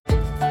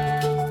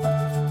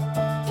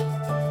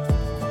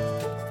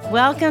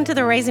Welcome to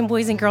the Raising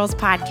Boys and Girls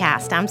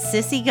podcast. I'm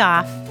Sissy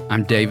Goff.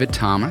 I'm David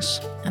Thomas.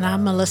 And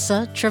I'm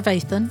Melissa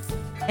Trevathan.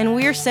 And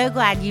we're so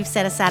glad you've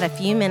set aside a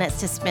few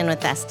minutes to spend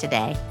with us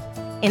today.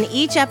 In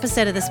each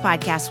episode of this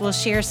podcast, we'll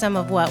share some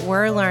of what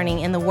we're learning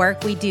in the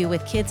work we do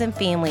with kids and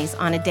families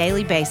on a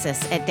daily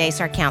basis at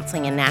Daystar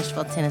Counseling in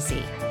Nashville,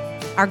 Tennessee.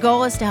 Our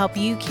goal is to help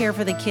you care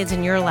for the kids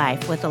in your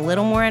life with a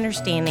little more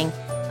understanding,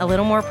 a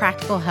little more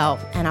practical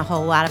help, and a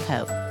whole lot of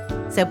hope.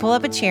 So pull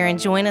up a chair and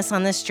join us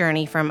on this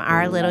journey from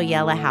our little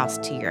yellow house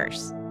to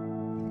yours.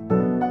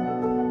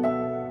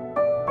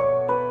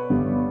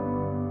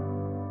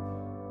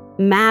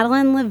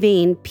 Madeline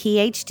Levine,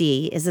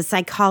 PhD, is a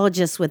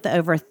psychologist with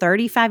over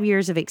 35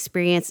 years of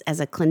experience as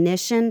a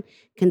clinician,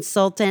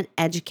 consultant,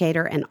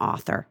 educator, and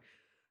author.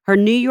 Her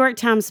New York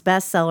Times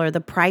bestseller,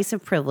 The Price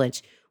of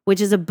Privilege,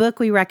 which is a book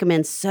we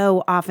recommend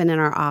so often in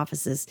our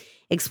offices,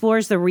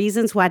 explores the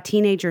reasons why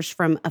teenagers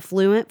from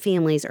affluent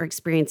families are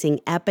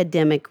experiencing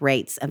epidemic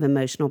rates of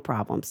emotional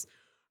problems.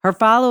 Her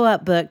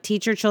follow-up book,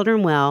 Teach Your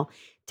Children Well,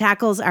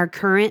 tackles our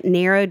current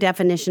narrow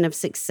definition of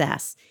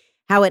success,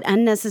 how it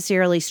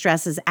unnecessarily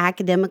stresses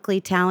academically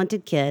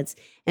talented kids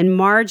and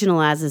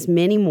marginalizes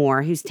many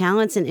more whose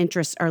talents and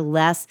interests are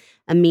less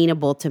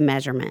amenable to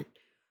measurement.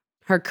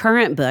 Her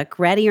current book,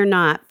 Ready or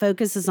Not,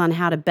 focuses on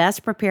how to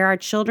best prepare our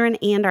children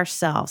and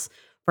ourselves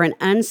for an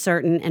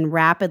uncertain and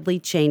rapidly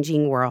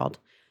changing world.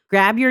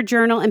 Grab your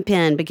journal and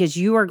pen because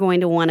you are going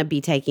to want to be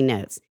taking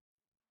notes.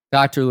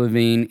 Dr.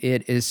 Levine,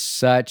 it is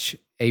such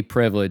a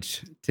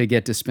privilege to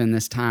get to spend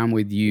this time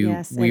with you.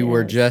 Yes, we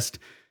were just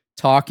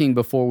talking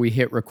before we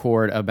hit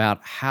record about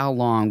how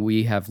long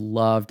we have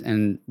loved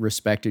and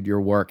respected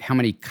your work, how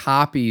many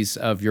copies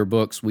of your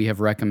books we have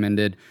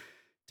recommended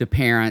to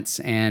parents,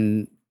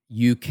 and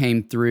you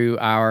came through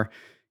our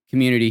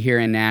community here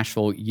in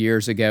Nashville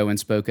years ago and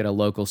spoke at a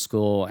local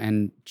school,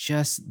 and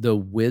just the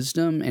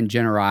wisdom and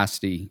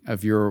generosity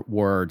of your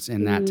words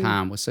in that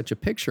time was such a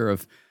picture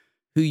of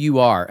who you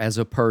are as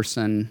a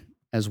person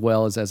as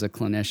well as a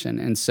clinician.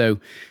 And so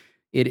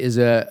it is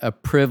a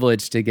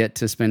privilege to get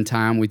to spend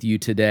time with you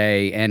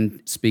today.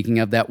 And speaking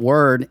of that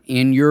word,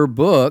 in your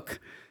book,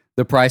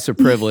 The Price of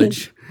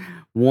Privilege,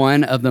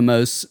 one of the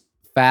most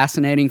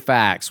fascinating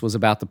facts was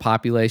about the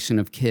population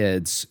of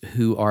kids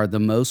who are the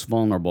most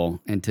vulnerable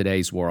in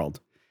today's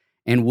world.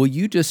 And will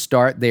you just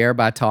start there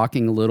by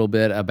talking a little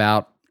bit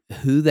about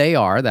who they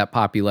are, that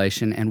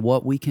population, and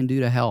what we can do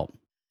to help?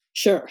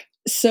 Sure.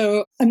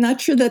 So I'm not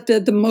sure that they're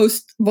the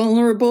most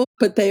vulnerable,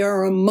 but they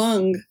are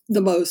among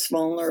the most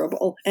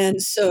vulnerable.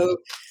 And so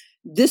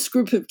this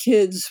group of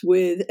kids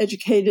with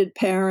educated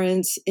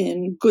parents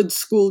in good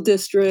school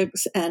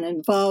districts and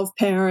involved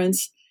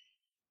parents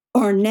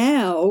are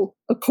now,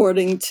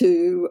 according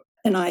to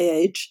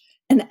NIH,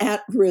 an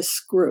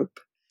at-risk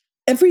group.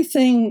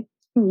 Everything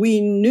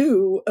we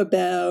knew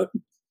about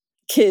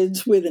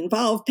kids with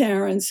involved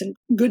parents and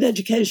good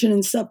education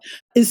and stuff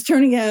is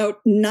turning out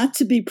not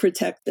to be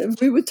protective.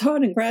 We were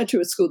taught in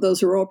graduate school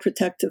those are all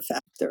protective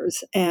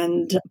factors,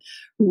 and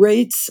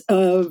rates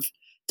of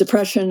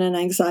depression and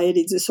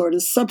anxiety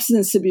disorders,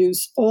 substance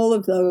abuse, all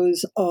of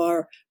those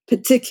are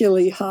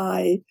particularly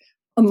high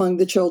among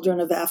the children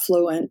of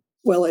affluent,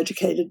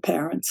 well-educated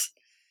parents.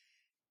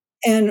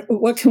 And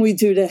what can we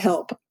do to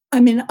help? I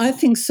mean, I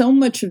think so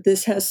much of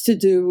this has to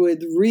do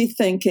with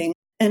rethinking.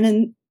 And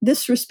in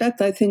this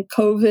respect, I think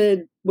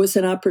COVID was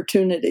an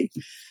opportunity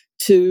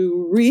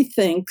to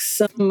rethink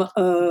some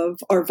of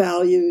our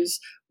values,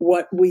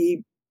 what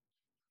we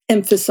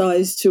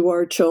emphasize to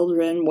our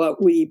children,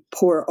 what we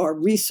pour our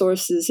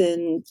resources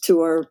into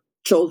our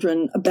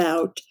children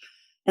about.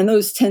 And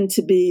those tend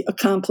to be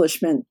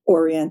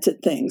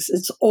accomplishment-oriented things.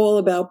 It's all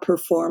about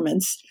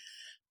performance.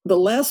 The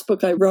last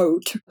book I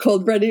wrote,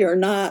 called Ready or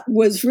Not,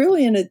 was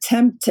really an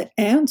attempt to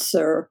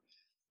answer.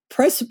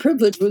 Price of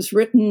Privilege was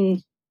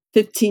written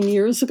 15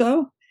 years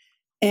ago,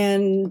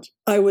 and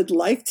I would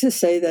like to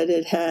say that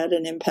it had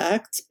an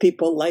impact.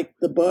 People liked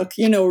the book.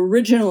 You know,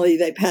 originally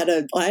they've had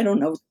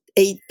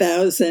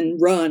 8,000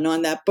 run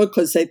on that book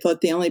because they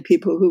thought the only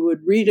people who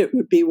would read it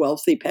would be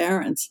wealthy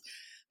parents.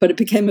 But it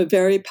became a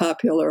very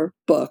popular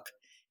book.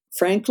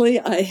 Frankly,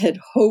 I had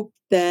hoped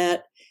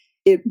that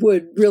it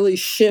would really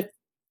shift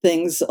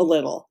things a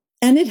little.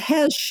 And it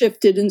has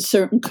shifted in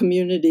certain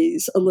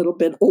communities a little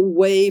bit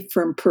away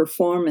from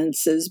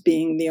performance as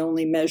being the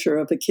only measure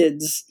of a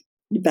kid's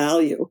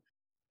value.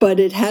 But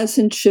it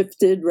hasn't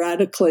shifted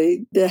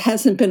radically. There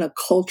hasn't been a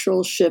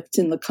cultural shift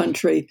in the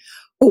country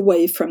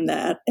away from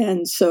that.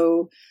 And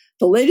so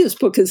the latest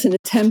book is an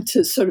attempt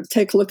to sort of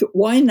take a look at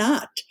why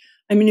not?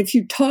 I mean, if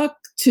you talk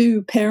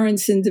to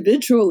parents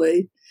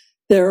individually,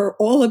 they're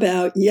all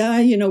about,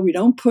 we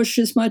don't push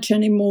as much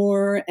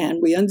anymore, and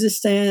we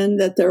understand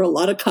that there are a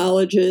lot of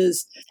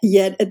colleges.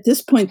 Yet at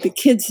this point, the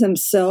kids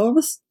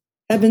themselves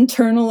have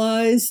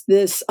internalized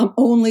this, I'm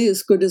only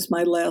as good as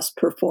my last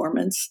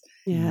performance.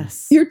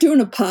 Yes. You're doing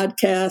a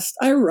podcast,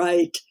 I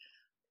write.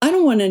 I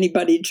don't want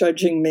anybody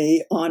judging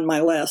me on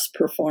my last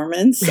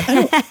performance.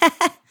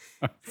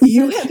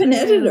 You have an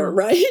editor,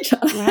 right?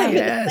 Right.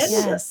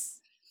 Yes.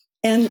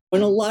 And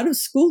in a lot of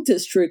school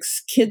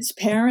districts, kids'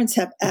 parents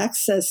have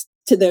access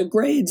to their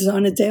grades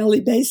on a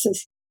daily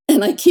basis.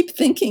 And I keep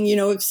thinking,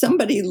 if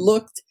somebody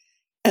looked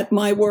at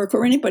my work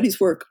or anybody's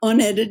work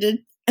unedited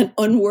and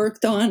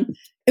unworked on,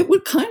 it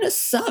would kind of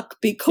suck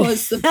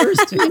because the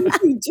first time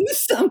you do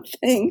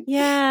something,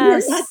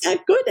 Yes. you're not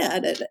that good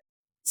at it.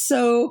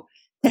 So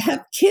to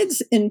have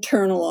kids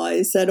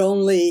internalize that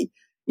only,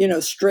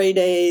 straight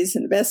A's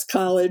and the best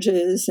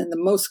colleges and the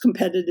most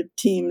competitive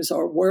teams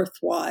are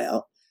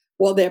worthwhile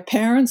while their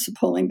parents are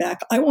pulling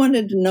back, I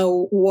wanted to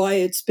know why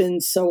it's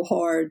been so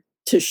hard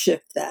to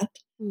shift that.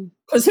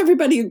 Because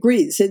everybody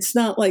agrees. It's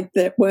not like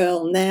that,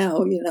 well,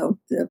 now,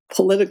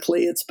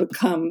 politically it's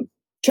become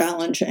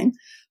challenging.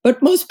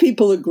 But most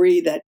people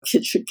agree that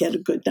kids should get a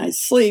good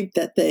night's sleep,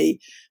 that they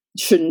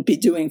shouldn't be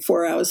doing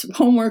 4 hours of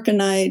homework a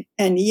night.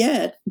 And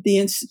yet the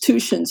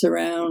institutions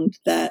around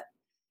that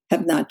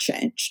have not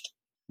changed.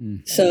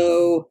 Mm-hmm.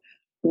 So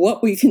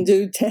what we can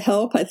do to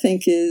help, I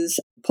think, is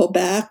pull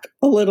back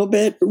a little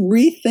bit,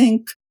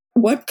 rethink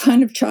what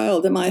kind of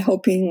child am I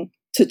hoping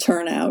to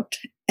turn out?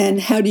 And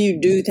how do you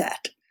do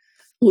that?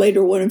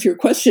 Later, one of your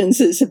questions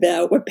is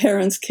about what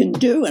parents can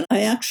do. And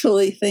I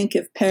actually think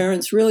if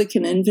parents really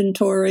can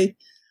inventory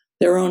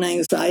their own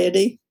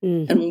anxiety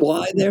and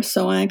why they're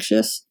so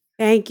anxious.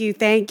 Thank you.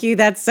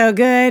 That's so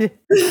good.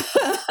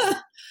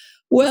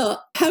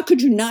 Well, how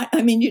could you not?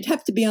 I mean, you'd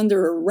have to be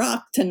under a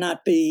rock to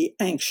not be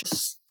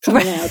anxious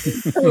coming out of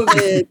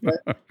COVID.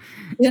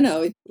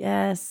 But,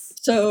 Yes.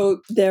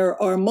 So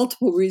there are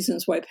multiple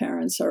reasons why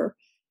parents are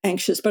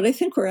anxious, but I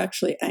think we're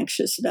actually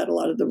anxious about a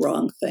lot of the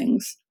wrong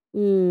things.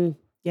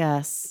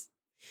 Yes.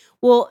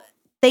 Well,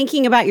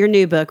 thinking about your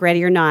new book,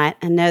 Ready or Not,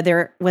 I know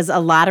there was a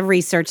lot of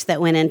research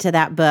that went into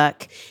that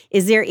book.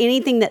 Is there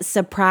anything that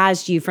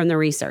surprised you from the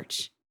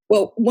research?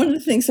 Well, one of the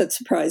things that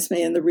surprised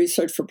me in the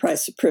research for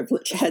Price of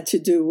Privilege had to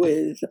do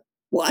with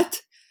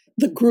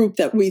the group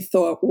that we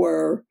thought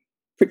were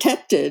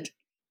protected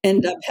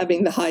end up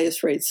having the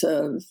highest rates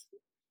of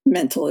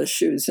mental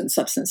issues and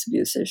substance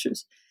abuse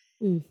issues.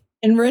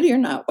 In Ready or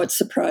Not, what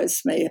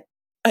surprised me?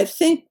 I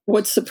think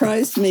what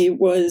surprised me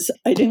was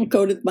I didn't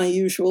go to my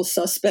usual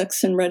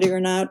suspects in Ready or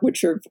Not, which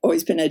have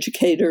always been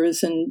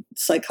educators and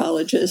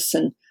psychologists.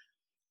 And,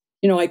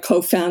 I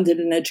co-founded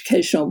an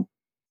educational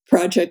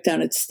project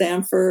down at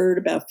Stanford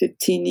about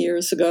 15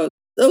 years ago.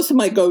 Those are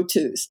my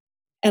go-tos.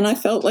 And I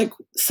felt like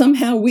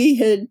somehow we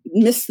had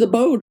missed the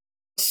boat.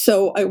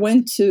 So I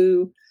went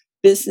to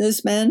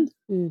businessmen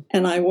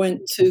and I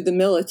went to the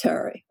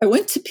military. I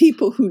went to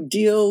people who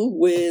deal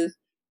with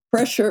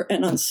pressure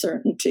and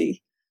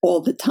uncertainty all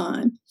the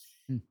time.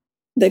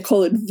 They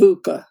call it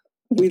VUCA.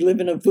 We live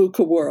in a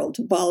VUCA world,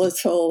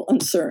 volatile,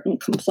 uncertain,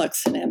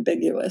 complex, and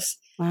ambiguous.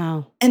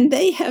 Wow. And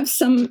they have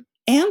some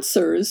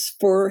answers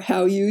for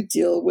how you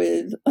deal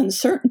with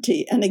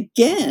uncertainty. And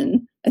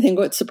again, I think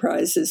what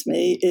surprises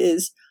me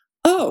is,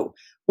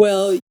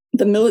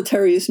 the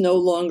military is no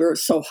longer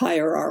so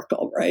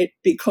hierarchical, right?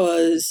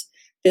 Because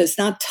there's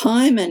not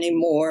time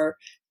anymore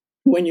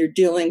when you're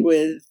dealing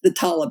with the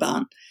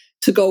Taliban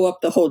to go up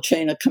the whole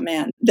chain of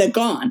command. They're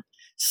gone.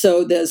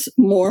 So there's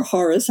more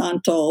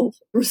horizontal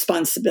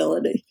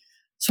responsibility.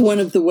 It's one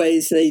of the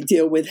ways they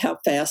deal with how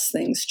fast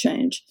things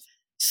change.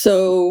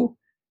 So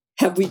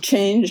have we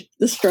changed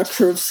the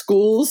structure of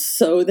schools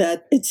so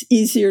that it's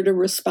easier to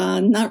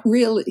respond? Not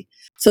really.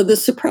 So the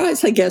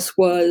surprise, I guess,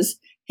 was,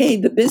 hey,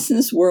 the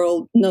business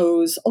world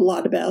knows a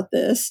lot about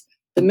this.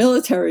 The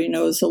military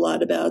knows a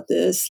lot about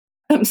this.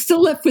 I'm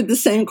still left with the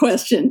same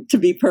question, to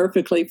be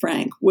perfectly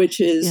frank, which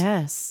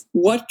is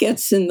what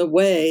gets in the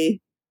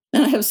way?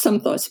 And I have some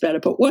thoughts about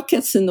it, but what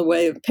gets in the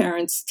way of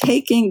parents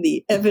taking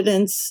the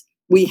evidence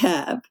we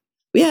have?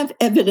 We have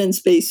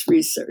evidence-based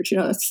research.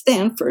 At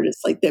Stanford,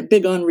 it's like they're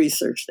big on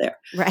research there.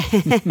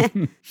 Right.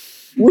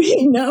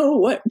 We know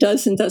what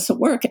does and doesn't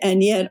work.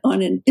 And yet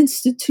on an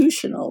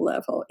institutional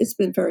level, it's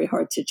been very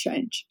hard to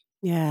change.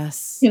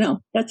 Yes.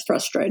 That's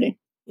frustrating.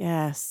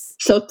 Yes.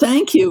 So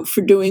thank you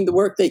for doing the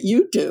work that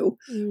you do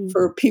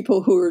for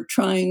people who are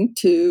trying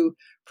to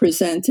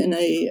present in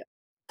a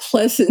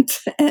pleasant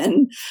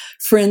and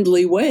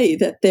friendly way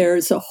that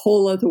there's a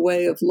whole other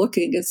way of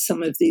looking at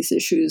some of these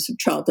issues of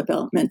child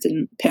development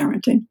and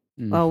parenting.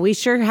 Well, we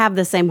sure have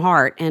the same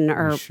heart and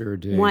are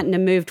wanting to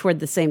move toward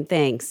the same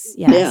things.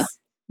 Yes.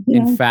 Yeah.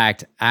 In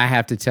fact, I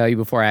have to tell you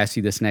before I ask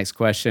you this next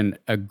question,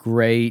 a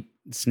great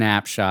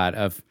snapshot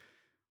of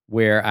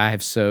where I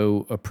have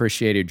so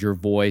appreciated your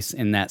voice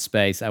in that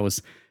space. I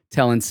was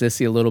telling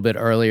Sissy a little bit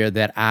earlier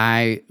that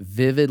I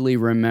vividly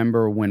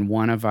remember when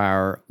one of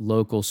our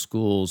local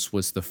schools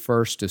was the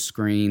first to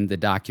screen the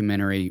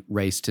documentary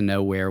Race to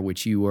Nowhere,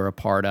 which you were a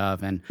part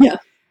of. And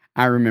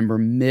I remember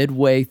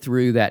midway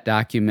through that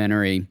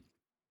documentary,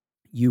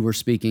 you were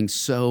speaking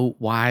so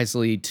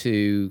wisely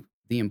to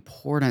the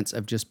importance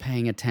of just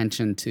paying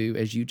attention to,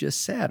 as you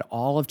just said,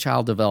 all of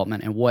child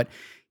development and what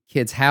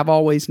kids have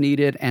always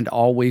needed and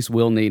always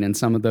will need, and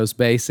some of those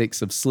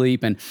basics of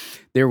sleep. And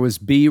There was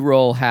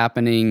B-roll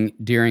happening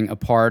during a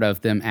part of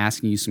them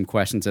asking you some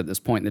questions at this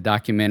point in the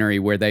documentary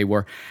where they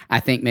were, I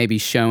think, maybe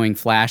showing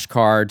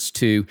flashcards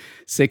to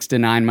 6 to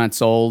 9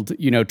 months old,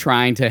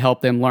 trying to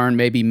help them learn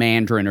maybe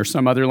Mandarin or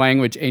some other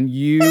language. And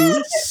you,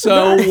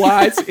 so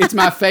wise. It's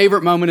my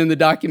favorite moment in the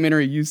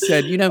documentary. You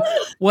said,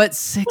 what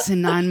 6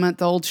 and 9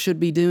 month olds should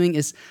be doing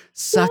is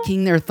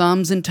sucking their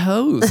thumbs and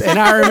toes. And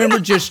I remember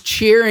just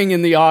cheering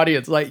in the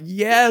audience, like,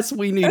 yes,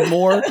 we need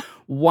more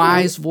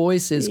wise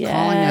voices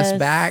calling us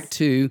back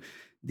to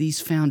these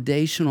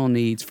foundational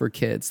needs for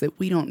kids, that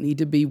we don't need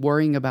to be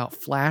worrying about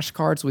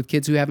flashcards with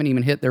kids who haven't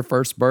even hit their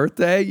first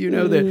birthday,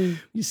 that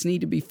we just need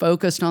to be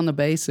focused on the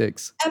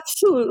basics.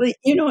 Absolutely.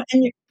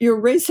 And you're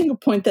raising a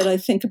point that I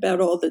think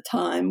about all the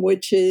time,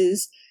 which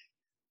is,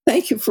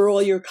 thank you for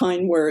all your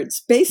kind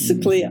words.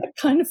 Basically, I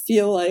kind of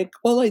feel like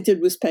all I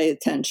did was pay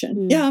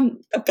attention. Yeah,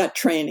 I've got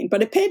training,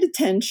 but I paid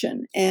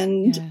attention.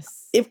 And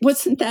it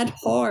wasn't that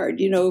hard.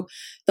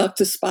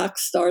 Dr. Spock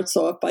starts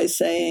off by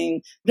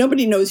saying,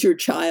 nobody knows your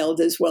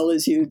child as well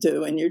as you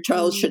do, and your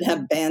child should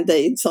have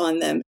Band-Aids on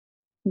them.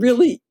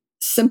 Really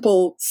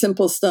simple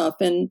stuff.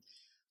 And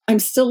I'm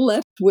still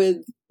left with,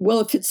 well,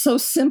 if it's so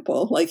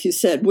simple, like you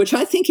said, which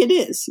I think it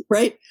is,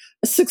 right?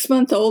 A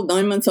 6-month-old,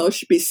 9-month-old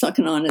should be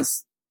sucking on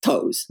his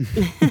toes,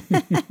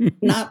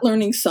 not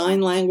learning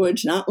sign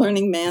language, not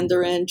learning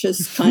Mandarin,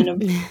 just kind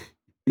of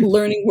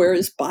learning where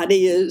his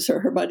body is or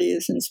her body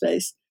is in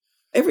space.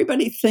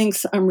 Everybody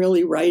thinks I'm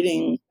really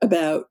writing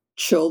about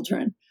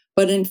children,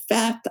 but in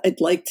fact, I'd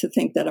like to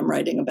think that I'm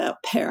writing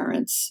about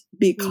parents,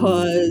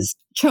 because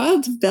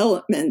child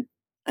development,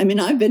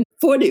 I've been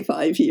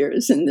 45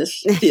 years in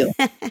this field,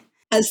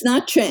 has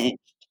not changed.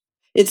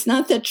 It's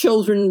not that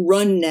children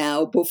run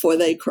now before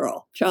they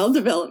crawl. Child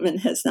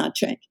development has not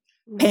changed.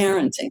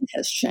 Parenting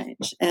has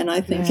changed. And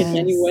I think in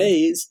many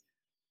ways,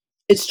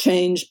 it's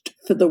changed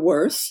for the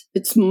worse.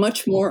 It's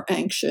much more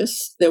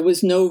anxious. There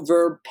was no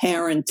verb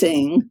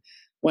parenting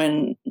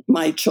when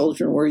my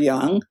children were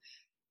young.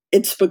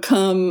 It's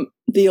become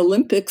the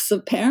Olympics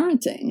of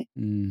parenting.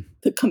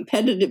 The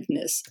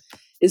competitiveness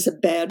is a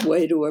bad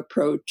way to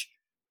approach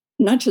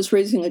not just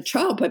raising a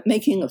child, but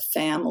making a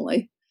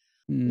family.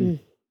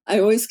 I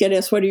always get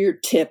asked, what are your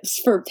tips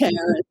for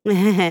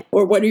parents?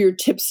 Or what are your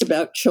tips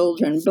about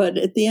children? But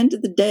at the end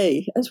of the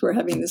day, as we're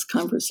having this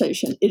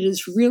conversation, it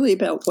is really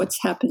about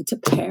what's happened to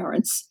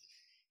parents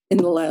in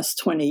the last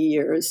 20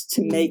 years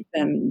to make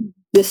them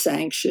this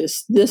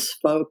anxious, this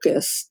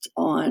focused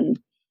on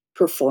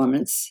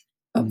performance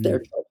of their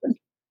children.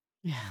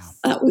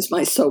 That was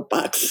my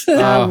soapbox.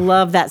 I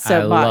love that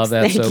soapbox. I love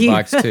that Thank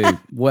soapbox you. too.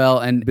 Well,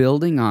 and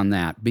building on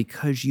that,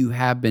 because you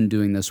have been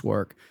doing this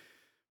work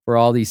for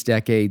all these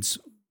decades,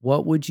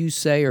 what would you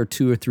say are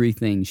 2 or 3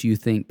 things you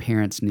think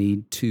parents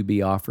need to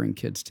be offering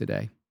kids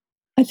today?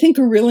 I think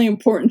a really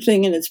important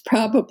thing, and it's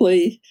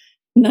probably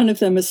none of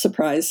them is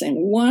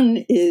surprising.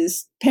 One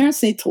is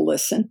parents need to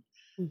listen.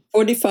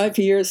 45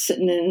 years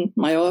sitting in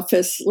my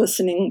office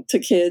listening to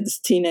kids,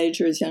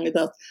 teenagers, young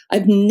adults.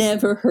 I've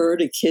never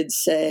heard a kid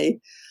say,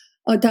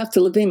 oh,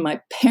 Dr. Levine,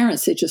 my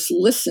parents, they just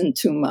listen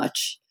too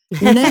much.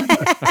 Never.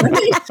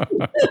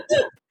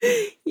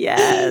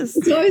 Yes.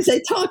 It's always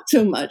they talk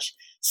too much.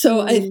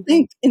 So I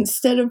think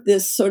instead of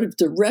this sort of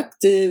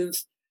directive,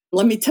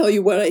 let me tell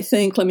you what I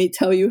think, let me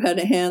tell you how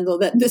to handle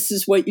that, this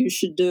is what you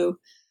should do,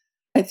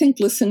 I think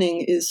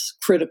listening is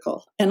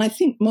critical. And I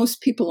think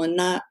most people are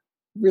not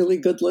really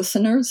good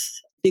listeners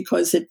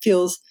because it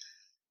feels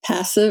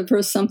passive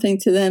or something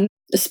to them,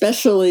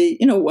 especially,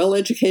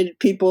 well-educated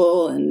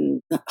people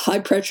and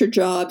high-pressure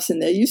jobs, and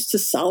they're used to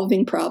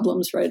solving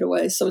problems right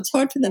away. So it's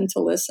hard for them to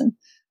listen.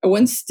 I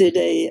once did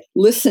a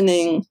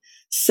listening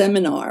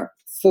seminar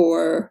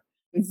for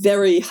a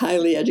very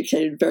highly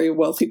educated, very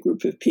wealthy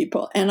group of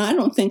people. And I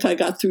don't think I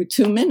got through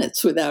 2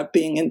 minutes without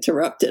being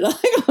interrupted.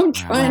 I'm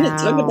trying to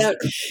talk about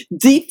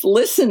deep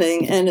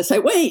listening, and it's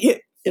like,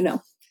 wait,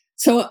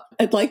 So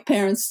I'd like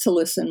parents to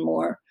listen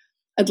more.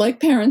 I'd like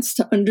parents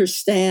to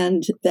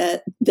understand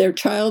that their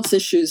child's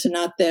issues are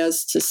not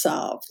theirs to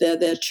solve. They're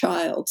their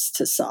child's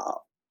to solve.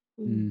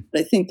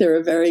 I think there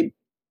are very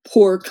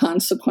poor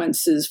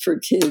consequences for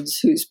kids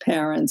whose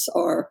parents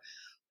are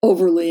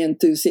overly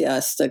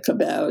enthusiastic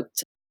about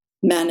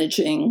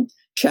managing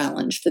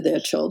challenge for their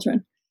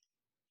children.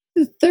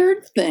 The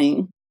third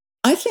thing,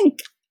 I think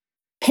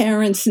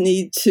parents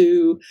need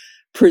to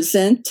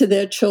present to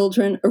their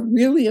children a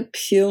really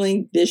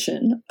appealing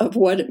vision of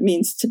what it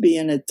means to be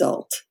an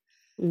adult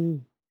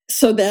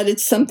so that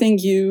it's something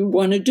you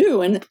want to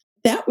do. And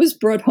that was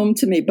brought home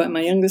to me by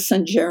my youngest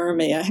son,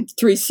 Jeremy. I have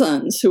 3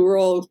 sons who were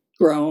all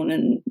grown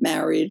and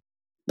married,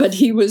 but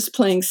he was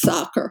playing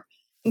soccer.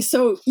 And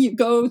so you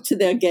go to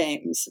their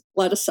games, a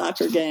lot of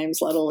soccer games,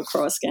 a lot of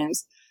lacrosse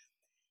games.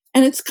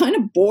 And it's kind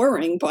of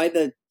boring by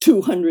the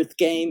 200th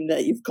game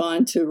that you've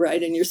gone to,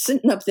 right? And you're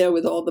sitting up there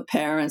with all the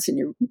parents,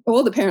 and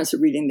all the parents are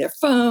reading their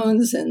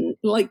phones, and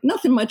like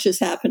nothing much is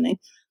happening.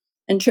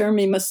 And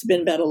Jeremy must have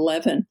been about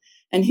 11.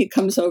 And he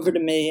comes over to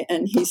me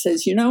and he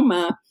says,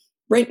 Ma,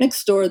 right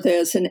next door,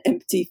 there's an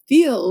empty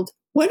field.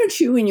 Why don't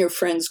you and your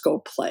friends go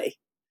play?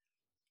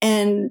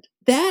 And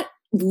that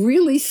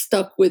really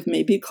stuck with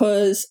me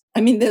because,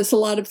 I mean, there's a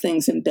lot of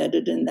things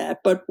embedded in that.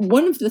 But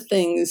one of the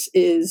things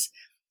is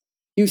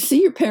you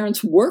see your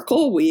parents work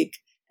all week,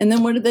 and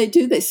then what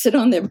do? They sit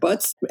on their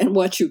butts and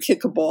watch you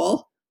kick a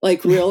ball.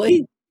 Like,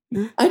 really?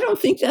 I don't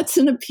think that's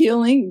an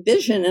appealing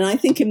vision. And I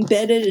think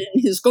embedded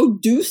in his go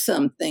do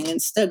something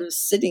instead of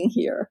sitting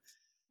here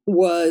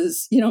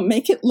was,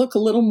 make it look a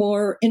little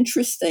more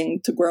interesting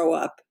to grow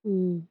up,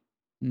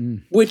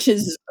 which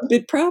is a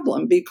big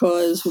problem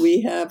because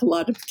we have a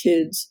lot of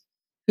kids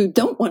who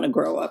don't want to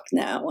grow up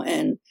now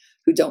and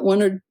who don't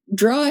want to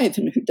drive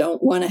and who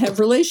don't want to have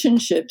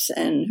relationships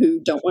and who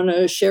don't want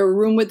to share a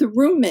room with a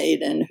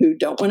roommate and who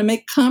don't want to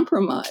make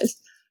compromise.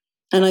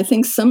 And I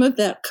think some of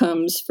that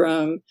comes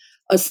from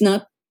us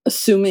not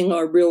assuming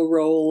our real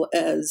role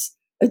as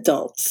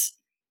adults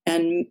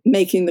and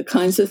making the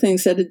kinds of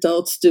things that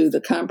adults do,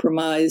 the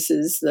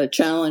compromises, the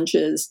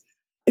challenges,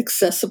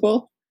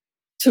 accessible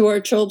to our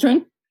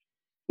children.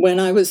 When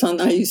I used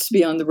to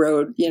be on the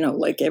road,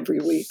 like every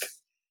week.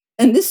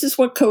 And this is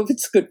what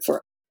COVID's good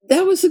for.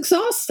 That was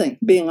exhausting,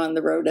 being on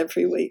the road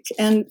every week.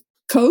 And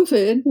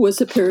COVID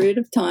was a period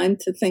of time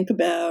to think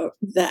about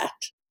that.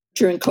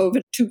 During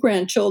COVID, 2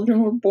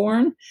 grandchildren were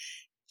born.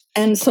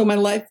 And so my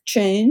life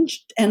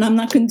changed, and I'm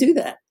not going to do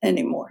that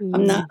anymore.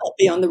 I'll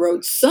be on the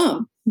road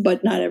some,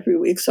 but not every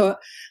week. So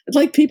I'd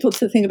like people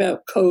to think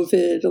about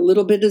COVID a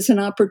little bit as an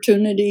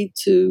opportunity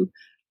to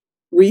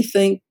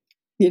rethink,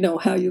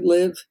 how you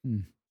live.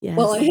 Yes.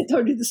 Well, I had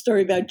told you the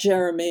story about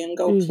Jeremy and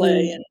Go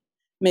Play and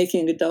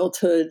making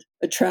adulthood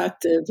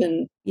attractive.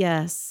 And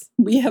yes,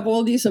 we have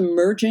all these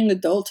emerging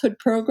adulthood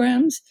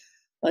programs.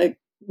 Like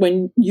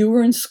when you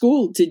were in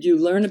school, did you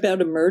learn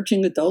about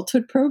emerging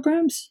adulthood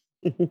programs?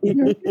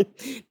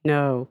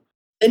 No.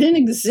 They didn't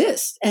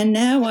exist. And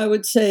now I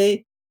would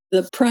say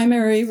the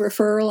primary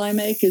referral I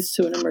make is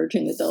to an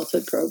emerging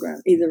adulthood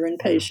program, either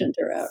inpatient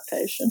or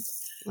outpatient.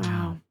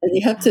 Wow. And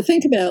you have to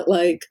think about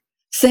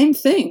same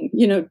thing,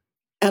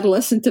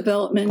 adolescent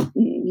development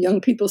and young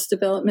people's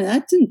development,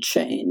 that didn't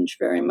change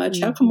very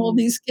much. How come all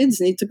these kids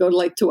need to go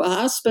to a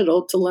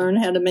hospital to learn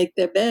how to make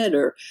their bed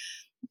or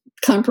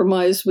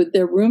compromise with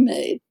their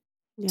roommate?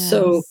 Yes.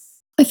 So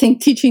I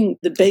think teaching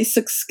the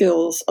basic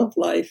skills of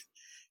life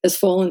has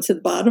fallen to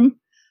the bottom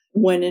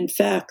when in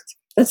fact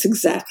that's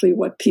exactly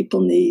what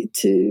people need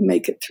to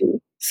make it through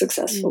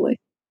successfully.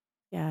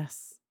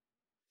 Yes.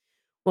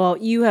 Well,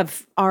 you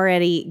have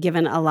already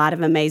given a lot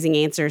of amazing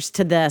answers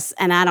to this.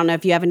 And I don't know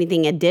if you have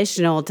anything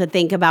additional to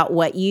think about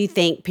what you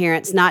think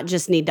parents not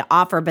just need to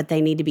offer, but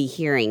they need to be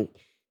hearing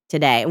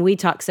today. And we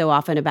talk so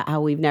often about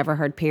how we've never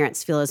heard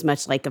parents feel as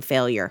much like a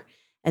failure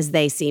as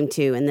they seem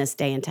to in this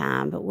day and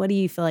time. But what do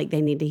you feel like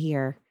they need to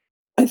hear?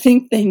 I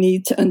think they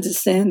need to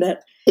understand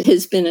that it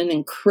has been an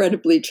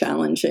incredibly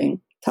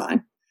challenging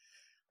time.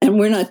 And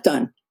we're not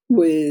done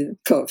with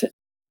COVID.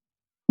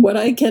 What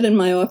I get in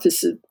my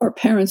office are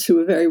parents who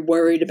are very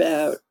worried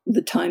about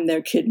the time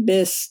their kid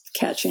missed,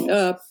 catching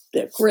up,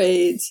 their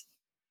grades.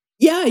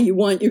 Yeah, you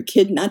want your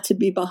kid not to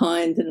be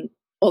behind and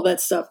all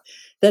that stuff.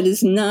 That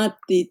is not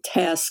the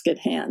task at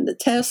hand. The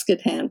task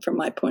at hand, from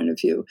my point of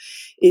view,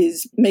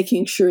 is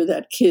making sure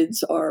that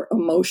kids are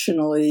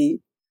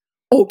emotionally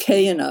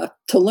okay enough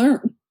to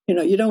learn.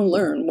 You don't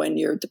learn when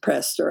you're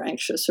depressed or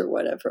anxious or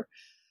whatever.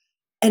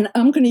 And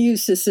I'm going to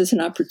use this as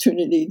an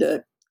opportunity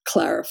to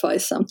clarify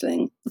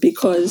something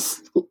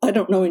because I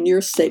don't know in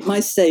your state, my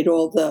state,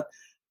 all the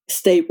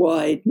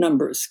statewide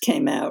numbers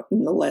came out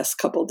in the last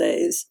couple of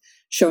days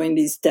showing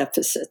these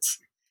deficits.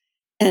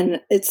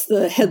 And it's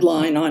the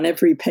headline on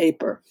every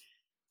paper.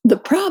 The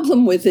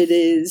problem with it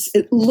is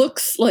it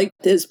looks like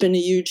there's been a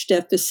huge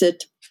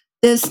deficit.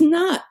 There's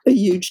not a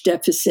huge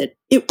deficit.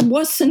 It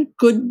wasn't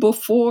good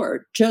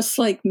before, just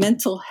like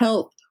mental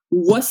health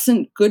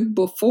wasn't good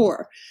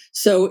before.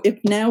 So if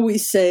now we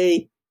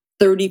say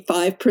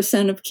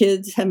 35% of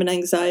kids have an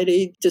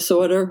anxiety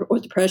disorder or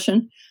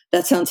depression,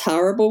 that sounds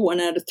horrible.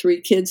 1 out of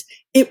 3 kids.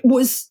 It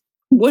was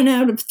 1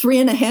 out of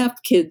 3.5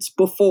 kids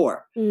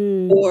before.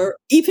 Or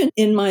even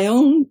in my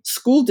own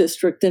school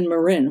district in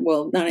Marin,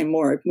 well, not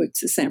anymore, I moved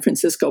to San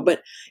Francisco,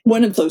 but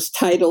one of those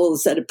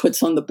titles that it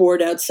puts on the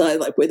board outside,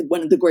 like with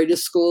one of the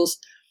greatest schools.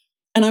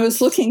 And I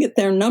was looking at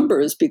their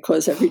numbers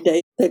because every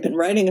day they've been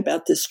writing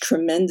about this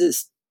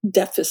tremendous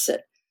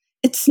deficit.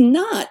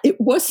 It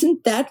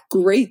wasn't that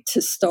great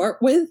to start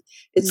with.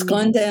 It's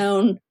gone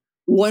down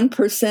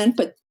 1%,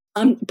 but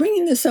I'm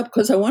bringing this up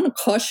because I want to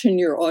caution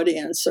your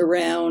audience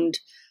around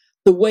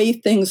the way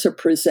things are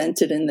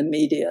presented in the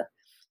media,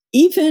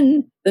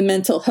 even the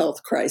mental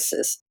health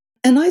crisis.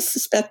 And I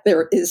suspect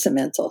there is a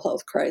mental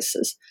health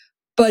crisis,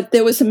 but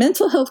there was a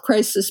mental health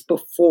crisis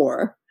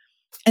before,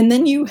 and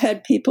then you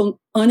had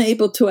people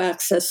unable to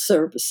access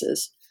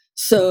services.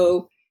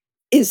 So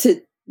is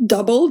it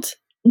doubled?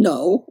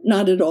 No,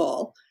 not at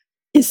all.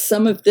 Is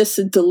some of this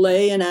a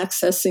delay in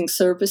accessing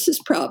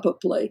services?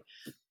 Probably.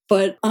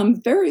 But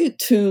I'm very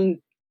attuned.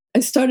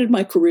 I started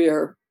my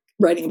career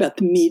writing about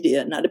the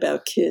media, not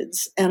about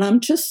kids. And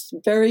I'm just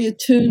very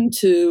attuned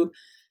to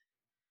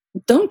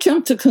don't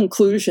jump to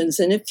conclusions.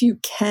 And if you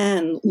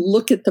can,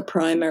 look at the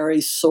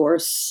primary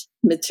source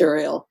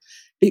material,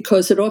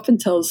 because it often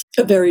tells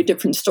a very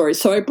different story.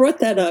 So I brought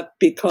that up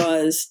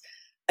because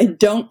I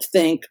don't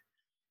think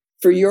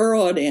for your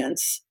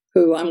audience,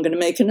 who I'm going to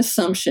make an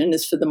assumption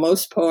is for the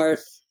most part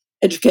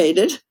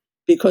educated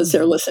because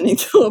they're listening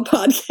to a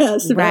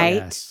podcast about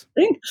Right.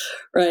 something,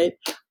 right?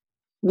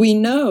 We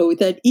know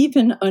that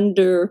even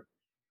under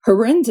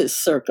horrendous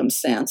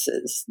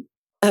circumstances,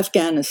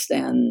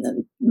 Afghanistan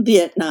and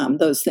Vietnam,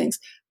 those things,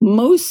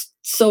 most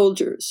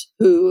soldiers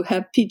who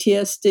have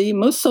PTSD,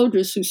 most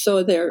soldiers who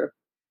saw their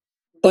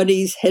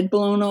buddy's head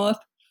blown off,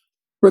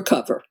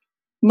 recover.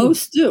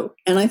 Most do.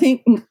 And I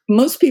think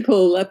most people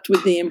are left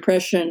with the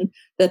impression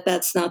that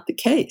that's not the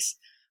case.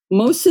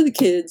 Most of the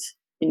kids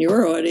in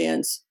your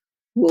audience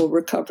will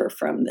recover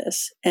from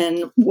this.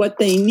 And what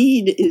they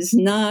need is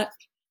not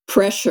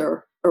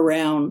pressure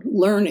around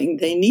learning.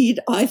 They need,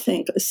 I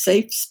think, a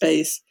safe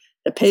space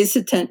that pays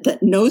attention,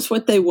 that knows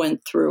what they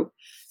went through.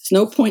 There's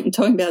no point in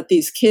talking about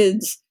these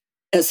kids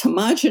as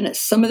homogenous.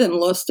 Some of them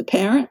lost a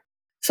parent.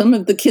 Some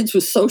of the kids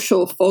with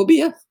social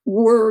phobia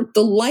were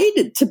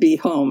delighted to be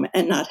home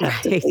and not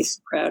have to face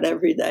the crowd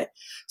every day.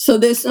 So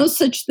there's no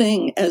such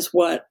thing as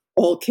what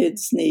all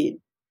kids need.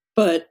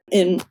 But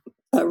in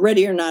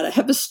Ready or Not, I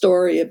have a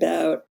story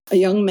about a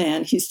young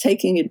man. He's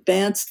taking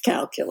advanced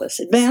calculus.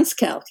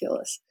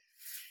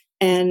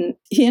 And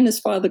he and his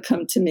father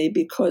come to me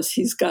because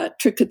he's got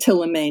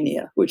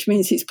trichotillomania, which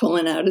means he's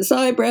pulling out his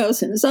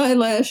eyebrows and his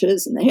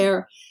eyelashes and the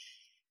hair.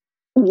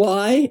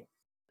 Why?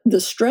 The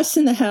stress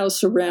in the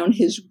house around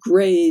his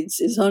grades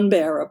is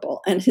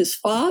unbearable. And his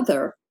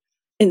father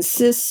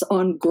insists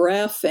on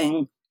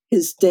graphing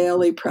his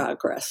daily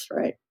progress,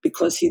 right?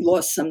 Because he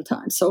lost some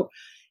time. So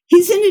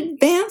he's in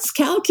advanced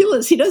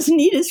calculus. He doesn't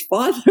need his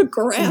father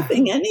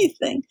graphing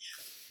anything.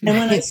 And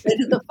when I say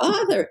to the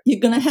father, you're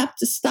going to have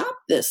to stop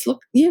this, look,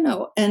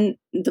 and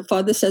the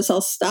father says,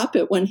 I'll stop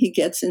it when he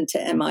gets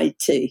into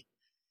MIT.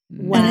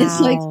 Wow. And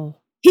it's like,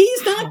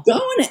 he's not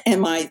going to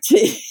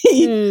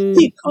MIT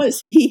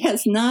because he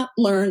has not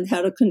learned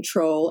how to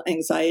control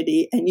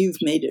anxiety, and you've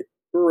made it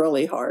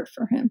really hard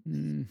for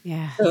him.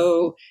 Yeah.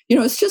 So,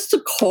 it's just a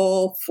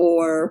call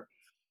for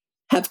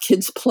have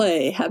kids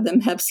play, have them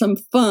have some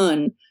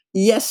fun.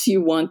 Yes,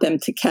 you want them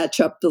to catch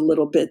up the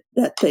little bit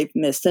that they've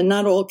missed, and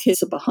not all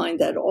kids are behind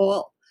at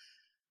all.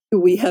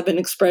 We have an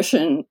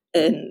expression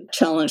in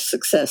Challenge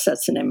Success,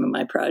 that's the name of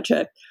my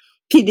project,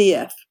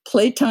 PDF,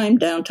 playtime,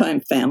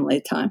 downtime,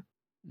 family time.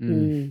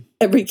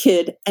 Every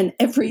kid and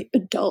every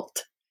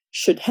adult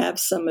should have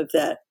some of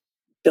that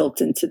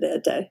built into their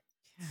day.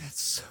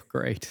 That's so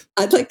great.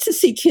 I'd like to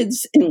see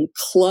kids in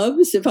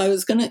clubs. If I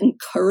was going to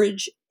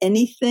encourage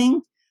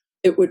anything,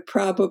 it would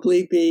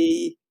probably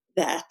be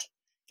that.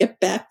 Get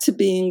back to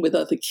being with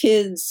other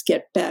kids,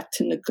 get back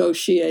to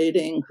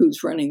negotiating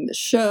who's running the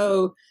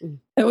show.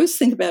 I always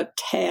think about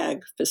tag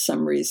for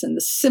some reason,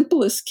 the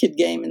simplest kid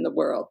game in the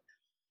world.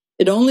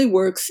 It only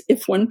works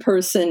if one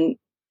person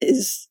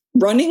is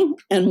running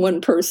and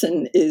one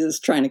person is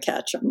trying to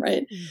catch them,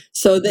 right?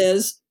 So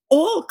there's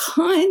all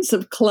kinds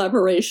of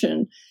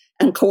collaboration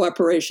and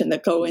cooperation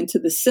that go into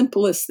the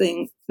simplest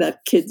thing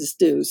that kids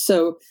do.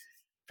 So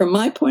from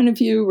my point of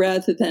view,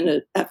 rather than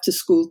an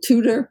after-school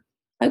tutor,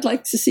 I'd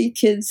like to see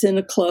kids in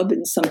a club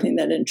and something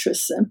that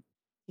interests them.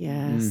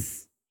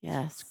 Yes.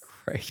 Yes.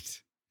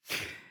 Great.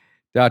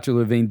 Dr.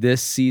 Levine,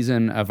 this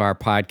season of our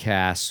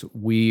podcast,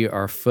 we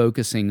are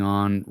focusing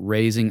on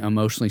raising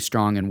emotionally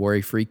strong and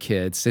worry-free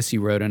kids. Sissy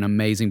wrote an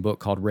amazing book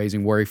called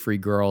Raising Worry-Free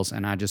Girls,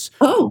 and I just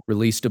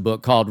released a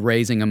book called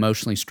Raising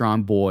Emotionally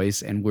Strong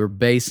Boys, and we're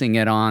basing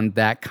it on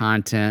that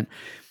content.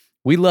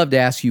 We'd love to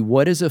ask you,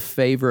 what is a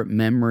favorite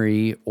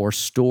memory or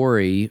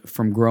story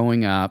from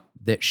growing up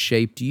that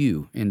shaped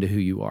you into who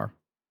you are?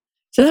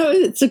 So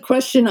it's a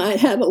question I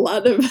had a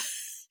lot of.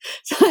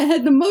 So I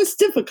had the most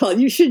difficult.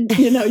 You should talk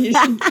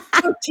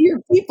to your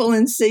people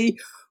and see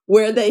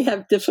where they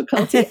have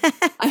difficulty.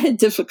 I had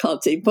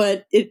difficulty,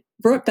 but it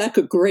brought back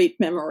a great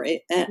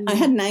memory. And I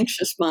had an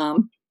anxious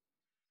mom,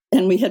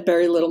 and we had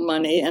very little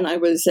money. And I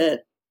was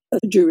at a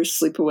Jewish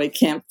sleepaway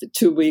camp for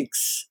 2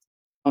 weeks,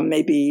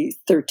 maybe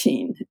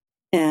 13.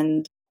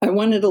 And I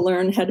wanted to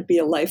learn how to be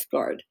a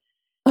lifeguard.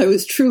 I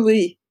was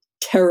truly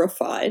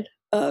terrified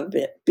of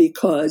it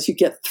because you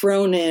get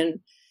thrown in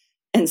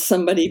and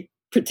somebody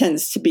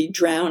pretends to be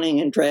drowning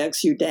and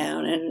drags you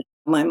down. And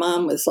my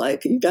mom was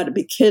like, you got to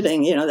be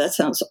kidding. That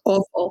sounds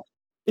awful.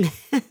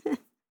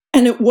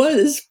 And it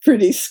was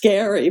pretty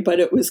scary, but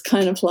it was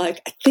kind of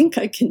like, I think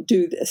I can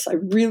do this. I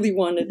really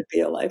wanted to be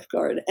a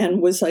lifeguard.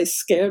 And was I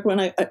scared when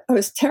I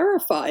was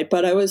terrified,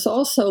 but I was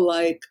also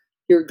like,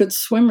 you're a good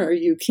swimmer.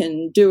 You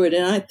can do it.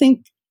 And I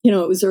think,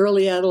 it was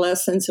early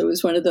adolescence. It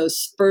was one of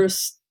those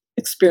first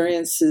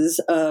experiences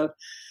of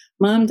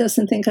mom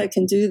doesn't think I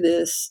can do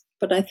this,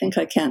 but I think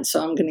I can,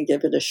 so I'm going to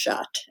give it a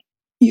shot.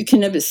 You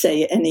can never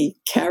say any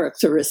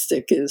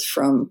characteristic is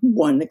from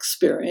one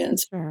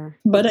experience. Sure.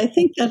 But I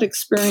think that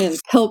experience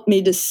helped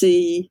me to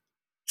see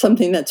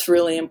something that's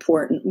really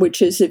important,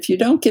 which is if you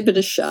don't give it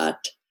a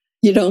shot,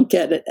 you don't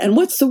get it. And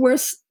what's the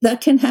worst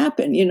that can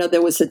happen?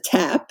 There was a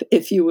tap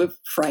if you were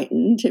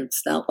frightened.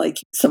 It's not like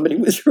somebody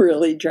was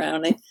really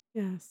drowning.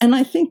 Yes. And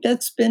I think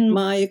that's been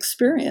my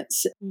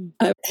experience.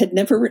 I had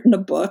never written a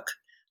book.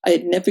 I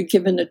had never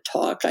given a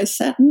talk. I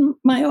sat in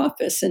my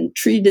office and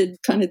treated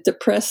kind of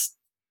depressed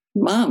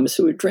moms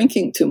who were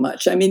drinking too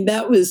much. I mean,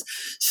 that was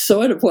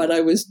sort of what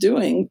I was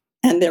doing,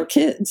 and their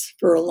kids,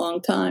 for a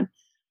long time.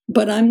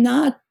 But I'm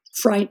not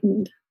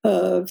frightened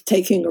of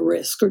taking a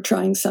risk or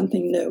trying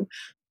something new.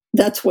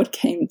 That's what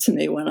came to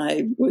me when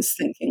I was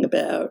thinking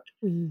about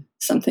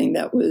something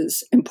that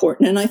was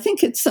important. And I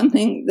think it's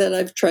something that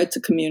I've tried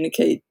to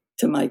communicate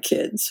to my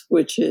kids,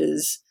 which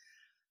is,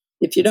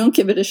 if you don't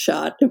give it a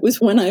shot, it was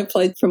when I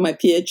applied for my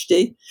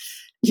PhD,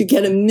 you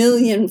get 1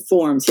 million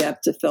forms you have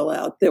to fill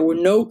out. There were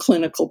no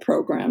clinical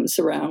programs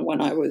around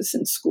when I was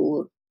in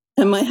school.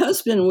 And my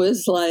husband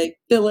was like,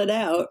 fill it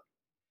out.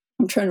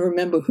 I'm trying to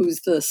remember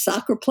who's the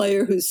soccer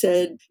player who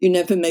said, you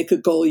never make a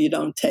goal you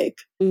don't take.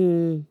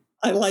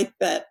 I like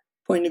that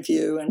point of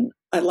view, and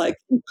I like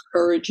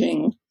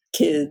encouraging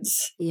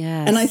kids.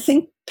 Yes. And I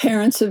think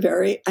parents are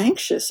very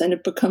anxious, and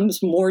it becomes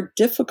more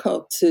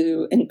difficult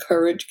to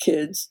encourage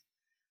kids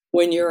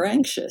when you're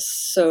anxious.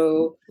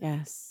 So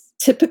yes.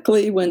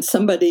 Typically when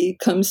somebody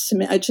comes to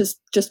me, I just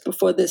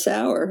before this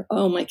hour,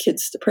 oh, my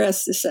kid's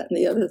depressed, this, that, and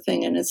the other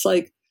thing. And it's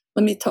like,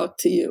 let me talk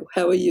to you.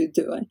 How are you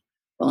doing?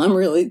 Well, I'm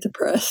really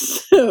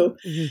depressed.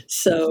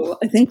 So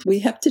I think we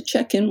have to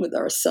check in with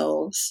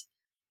ourselves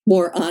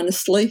more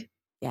honestly.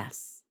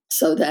 Yes.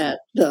 So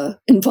that the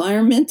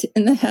environment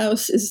in the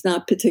house is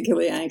not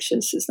particularly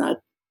anxious, is not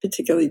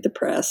particularly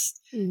depressed,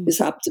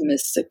 is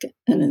optimistic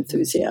and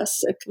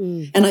enthusiastic.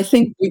 And I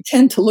think we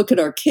tend to look at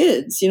our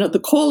kids.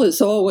 The call is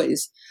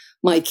always,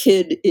 my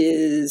kid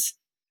is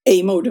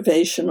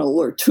amotivational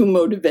or too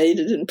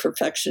motivated and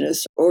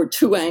perfectionist or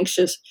too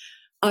anxious.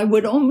 I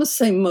would almost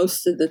say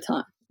most of the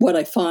time, what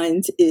I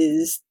find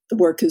is the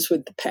work is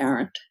with the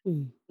parent.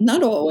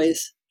 Not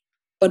always,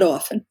 but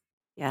often.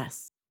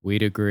 Yes.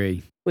 We'd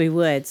agree. We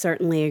would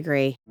certainly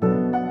agree.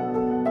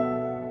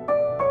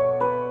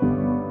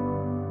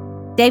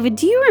 David,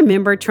 do you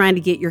remember trying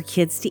to get your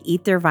kids to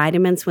eat their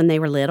vitamins when they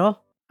were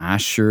little? I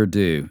sure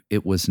do.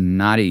 It was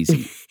not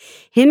easy.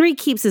 Henry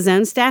keeps his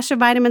own stash of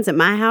vitamins at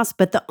my house,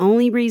 but the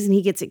only reason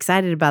he gets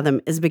excited about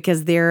them is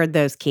because they're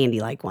those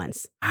candy-like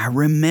ones. I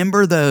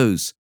remember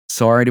those.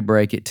 Sorry to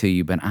break it to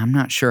you, but I'm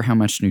not sure how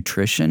much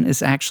nutrition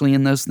is actually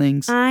in those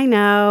things. I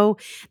know.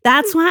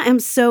 That's why I'm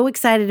so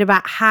excited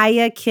about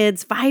Hiya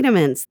Kids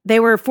vitamins.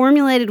 They were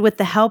formulated with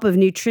the help of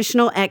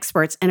nutritional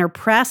experts and are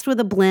pressed with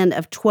a blend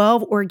of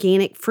 12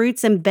 organic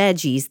fruits and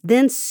veggies,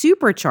 then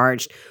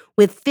supercharged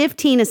with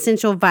 15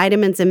 essential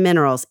vitamins and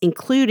minerals,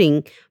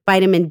 including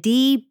vitamin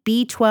D,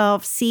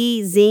 B12,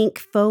 C,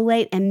 zinc,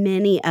 folate, and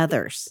many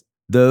others.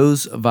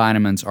 Those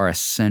vitamins are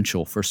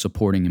essential for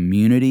supporting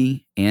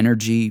immunity,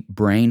 energy,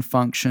 brain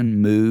function,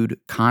 mood,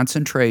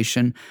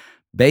 concentration,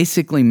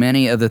 basically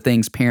many of the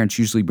things parents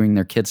usually bring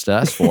their kids to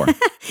us for.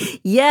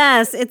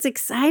 Yes, it's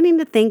exciting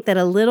to think that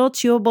a little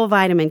chewable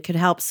vitamin could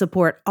help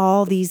support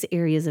all these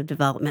areas of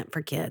development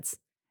for kids.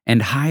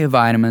 And Hiya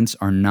vitamins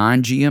are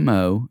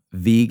non-GMO,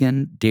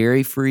 vegan,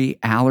 dairy-free,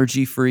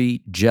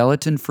 allergy-free,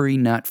 gelatin-free,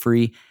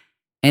 nut-free,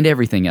 and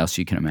everything else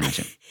you can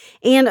imagine.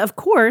 And of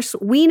course,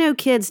 we know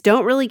kids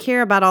don't really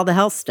care about all the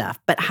health stuff,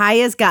 but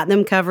Hiya's got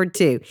them covered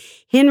too.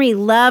 Henry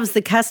loves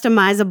the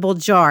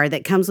customizable jar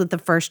that comes with the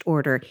first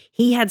order.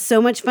 He had so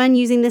much fun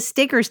using the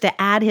stickers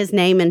to add his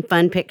name and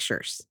fun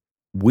pictures.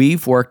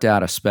 We've worked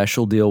out a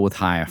special deal with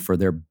Hiya for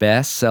their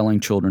best-selling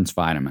children's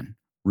vitamin.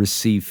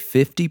 Receive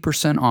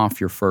 50% off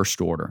your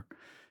first order.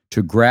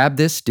 To grab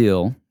this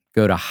deal,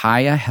 go to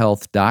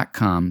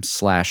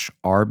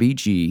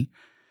hiyahealth.com/RBG.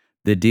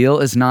 The deal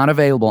is not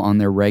available on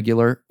their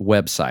regular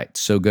website,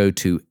 so go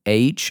to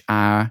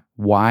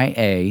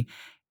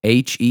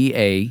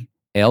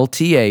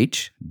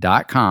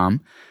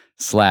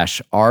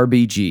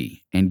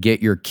hiyahealth.com/RBG and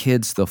get your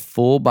kids the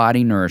full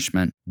body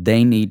nourishment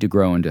they need to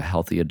grow into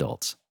healthy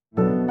adults.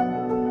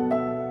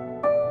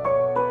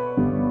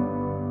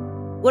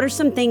 What are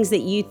some things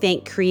that you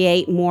think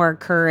create more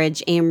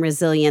courage and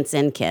resilience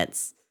in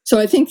kids? So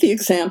I think the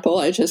example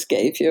I just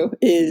gave you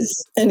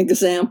is an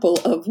example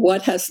of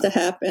what has to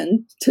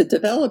happen to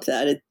develop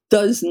that. It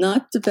does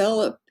not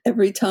develop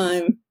every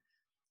time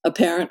a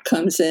parent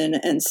comes in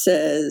and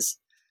says,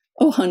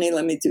 oh, honey,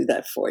 let me do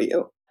that for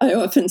you. I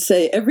often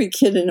say every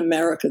kid in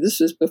America, this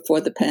was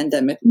before the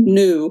pandemic,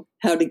 knew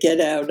how to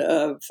get out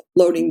of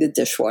loading the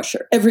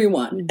dishwasher.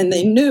 Everyone. And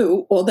they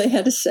knew all they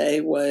had to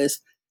say was,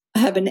 I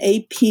have an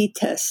AP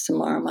test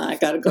tomorrow, Mom. I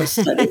got to go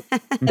study.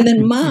 And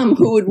then Mom,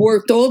 who had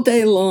worked all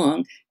day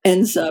long,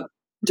 ends up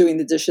doing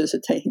the dishes or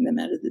taking them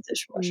out of the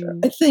dishwasher.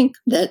 I think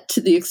that to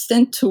the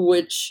extent to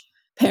which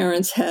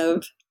parents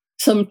have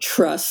some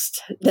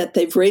trust that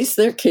they've raised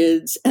their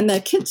kids and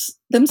that kids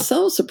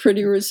themselves are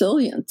pretty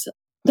resilient.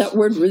 That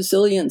word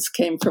resilience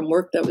came from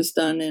work that was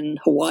done in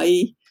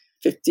Hawaii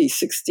 50,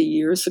 60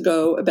 years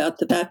ago about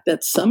the fact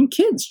that some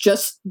kids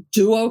just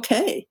do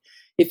okay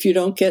if you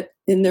don't get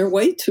in their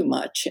way too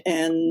much.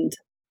 And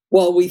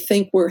while we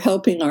think we're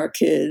helping our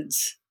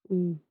kids,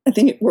 I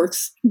think it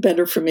works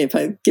better for me if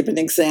I give an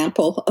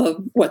example of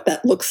what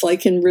that looks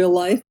like in real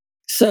life.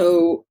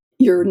 So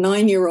your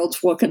 9-year-old's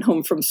walking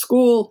home from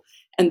school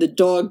and the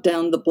dog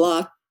down the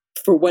block,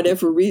 for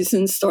whatever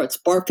reason, starts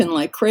barking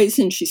like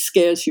crazy and she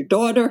scares your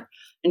daughter.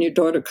 And your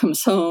daughter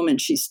comes home and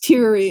she's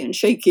teary and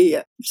shaky.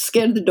 I'm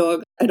scared of the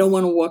dog. I don't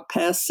want to walk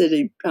past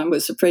it. I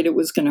was afraid it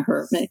was going to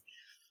hurt me.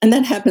 And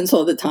that happens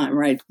all the time,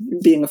 right?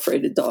 Being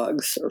afraid of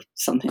dogs or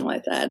something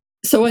like that.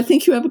 So I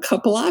think you have a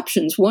couple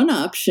options. One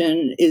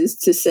option is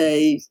to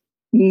say,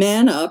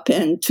 man up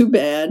and too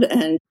bad,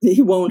 and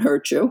he won't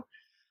hurt you.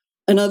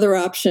 Another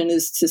option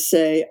is to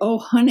say, oh,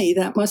 honey,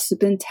 that must have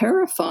been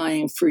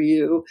terrifying for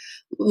you.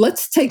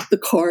 Let's take the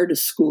car to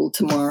school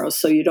tomorrow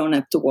so you don't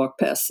have to walk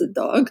past the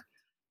dog.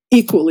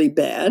 Equally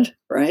bad,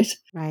 right?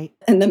 Right.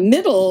 And the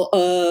middle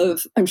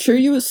of, I'm sure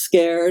you were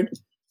scared.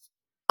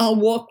 I'll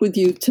walk with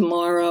you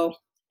tomorrow.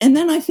 And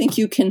then I think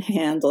you can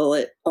handle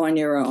it on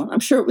your own. I'm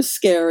sure it was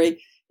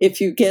scary. If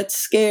you get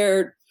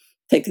scared,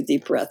 take a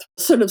deep breath.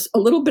 Sort of a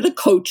little bit of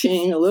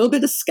coaching, a little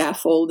bit of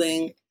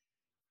scaffolding,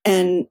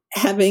 and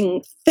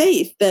having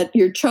faith that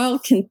your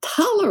child can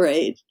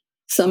tolerate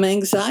some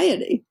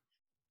anxiety.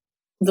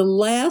 The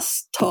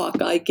last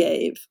talk I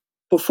gave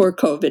before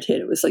COVID hit,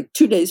 it was like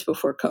 2 days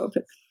before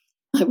COVID.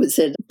 I was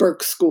at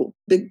Burke School,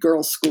 big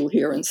girls' school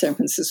here in San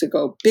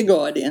Francisco, big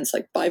audience,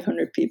 like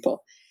 500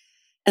 people.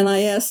 And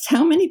I asked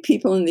how many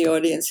people in the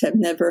audience have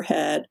never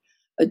had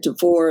a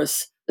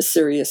divorce, a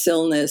serious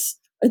illness,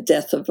 a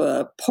death of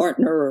a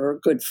partner or a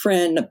good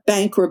friend, a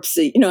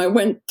bankruptcy. I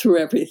went through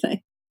everything.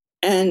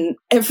 And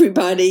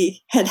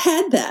everybody had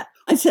that.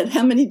 I said,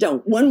 how many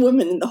don't? One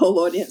woman in the whole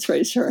audience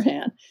raised her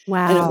hand.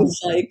 Wow. And it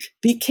was like,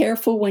 be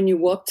careful when you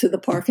walk to the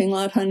parking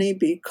lot, honey,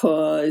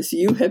 because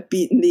you have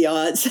beaten the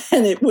odds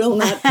and it will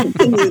not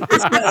continue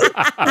this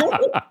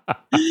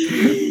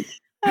way.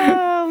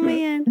 Oh,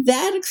 man.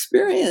 That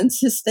experience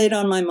has stayed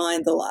on my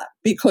mind a lot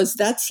because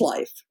that's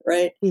life,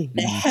 right? Mm-hmm.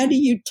 And how do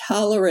you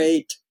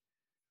tolerate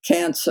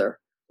cancer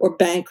or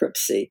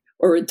bankruptcy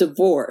or a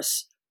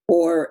divorce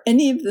or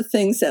any of the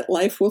things that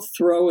life will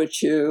throw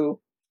at you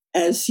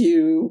as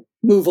you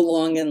move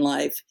along in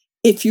life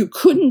if you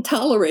couldn't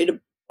tolerate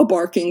a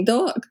barking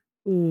dog?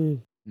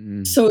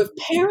 So if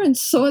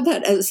parents saw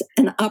that as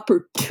an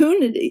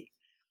opportunity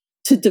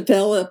to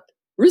develop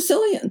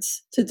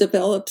resilience, to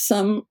develop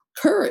some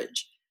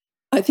courage,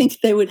 I think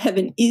they would have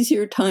an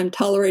easier time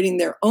tolerating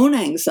their own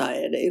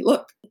anxiety.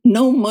 Look,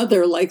 no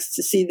mother likes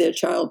to see their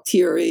child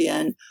teary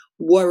and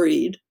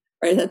worried,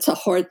 right? That's a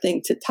hard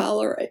thing to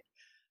tolerate.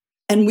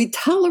 And we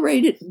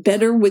tolerate it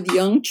better with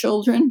young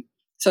children.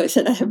 So I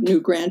said, I have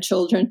new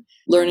grandchildren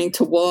learning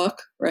to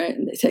walk, right?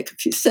 And they take a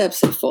few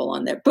steps, they fall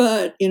on their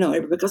butt.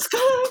 Everybody goes,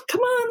 come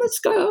on, let's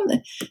go. And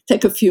they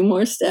take a few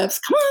more steps.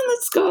 Come on,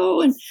 let's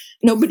go. And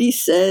nobody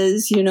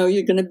says, you're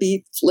going to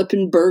be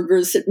flipping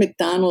burgers at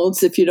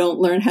McDonald's if you don't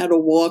learn how to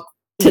walk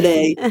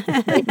today.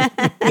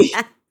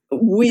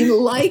 We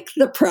like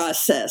the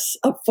process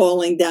of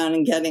falling down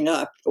and getting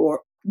up,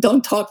 or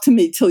don't talk to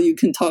me till you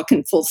can talk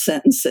in full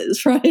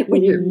sentences, right?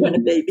 When a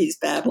baby's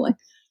babbling.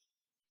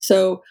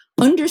 So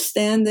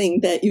understanding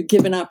that you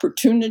give an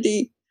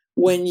opportunity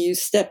when you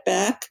step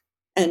back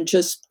and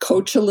just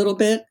coach a little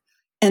bit,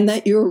 and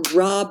that you're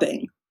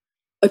robbing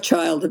a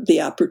child of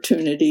the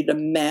opportunity to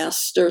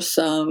master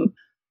some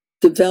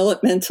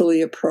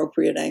developmentally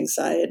appropriate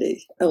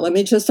anxiety. Let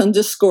me just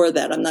underscore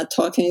that. I'm not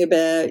talking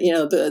about,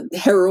 the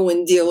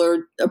heroin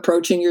dealer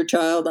approaching your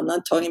child. I'm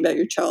not talking about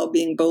your child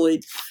being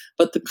bullied,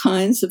 but the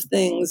kinds of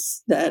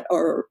things that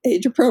are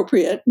age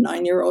appropriate.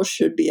 9-year-olds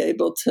should be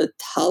able to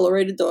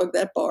tolerate a dog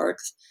that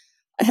barks.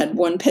 I had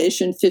one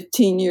patient,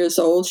 15 years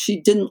old.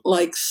 She didn't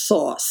like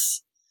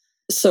sauce.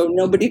 So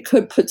nobody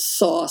could put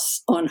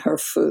sauce on her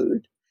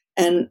food.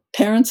 And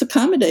parents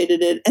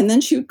accommodated it. And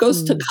then she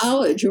goes to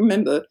college. You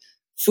remember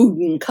food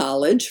in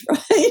college,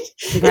 right?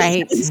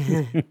 Right.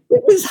 It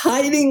was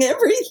hiding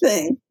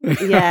everything.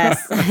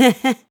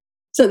 Yes.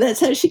 So that's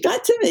how she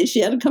got to me.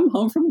 She had to come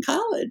home from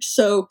college.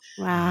 So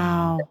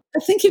wow. I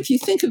think if you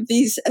think of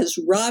these as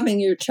robbing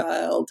your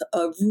child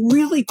of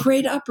really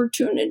great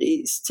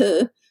opportunities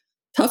to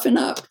toughen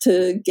up,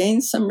 to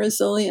gain some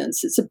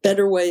resilience, it's a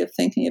better way of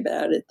thinking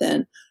about it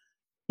than,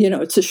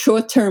 it's a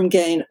short-term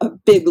gain, a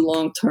big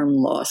long-term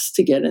loss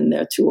to get in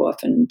there too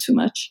often and too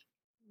much.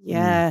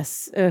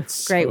 Yes.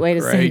 Great way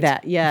to say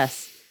that.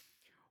 Yes.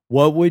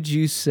 What would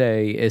you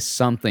say is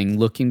something,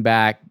 looking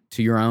back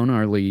to your own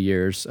early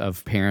years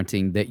of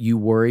parenting, that you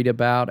worried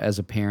about as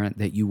a parent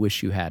that you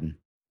wish you hadn't?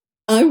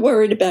 I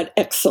worried about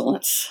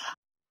excellence.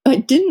 I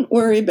didn't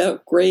worry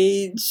about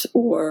grades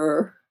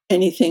or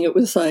anything. It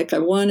was like I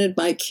wanted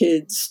my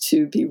kids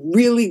to be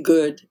really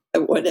good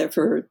at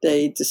whatever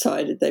they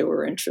decided they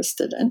were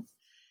interested in.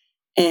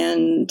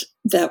 And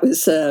that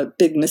was a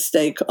big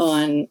mistake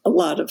on a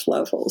lot of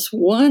levels.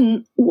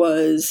 One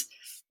was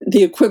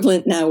the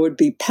equivalent now would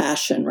be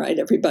passion, right?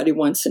 Everybody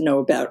wants to know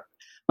about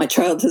my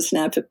child doesn't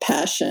have a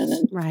passion.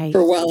 And right. For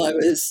a while I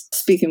was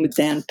speaking with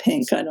Dan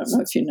Pink. I don't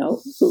know if you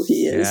know who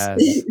he is.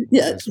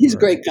 Yes. He's a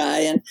great guy.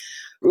 And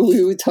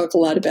we would talk a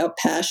lot about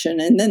passion.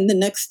 And then the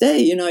next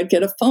day, I'd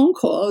get a phone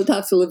call. Oh,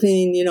 Dr.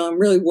 Levine, I'm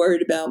really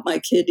worried about my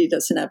kid. He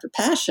doesn't have a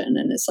passion.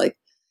 And it's like,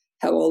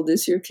 how old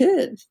is your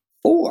kid?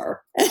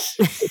 4.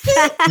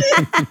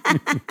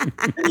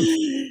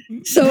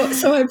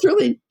 So I've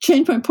really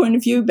changed my point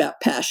of view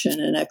about passion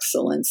and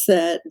excellence,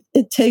 that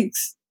it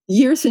takes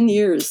years and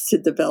years to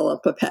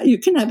develop you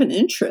can have an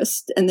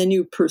interest and then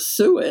you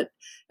pursue it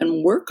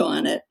and work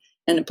on it,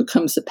 and it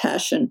becomes a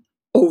passion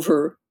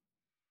over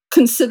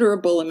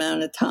considerable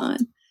amount of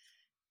time.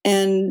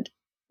 And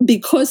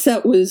because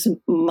that was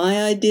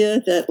my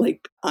idea, that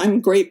like, I'm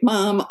a great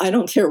mom, I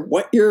don't care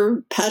what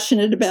you're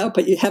passionate about,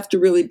 but you have to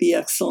really be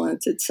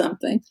excellent at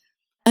something.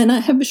 And I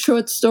have a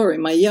short story.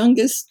 My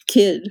youngest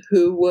kid,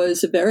 who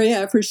was a very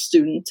average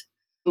student,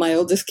 my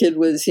oldest kid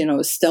was,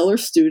 a stellar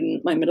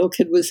student. My middle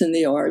kid was in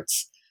the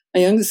arts.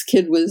 My youngest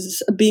kid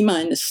was a B-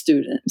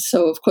 student.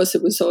 So of course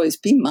it was always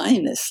B-,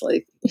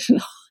 like,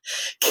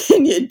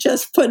 can you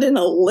just put in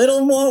a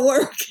little more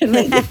work and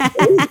make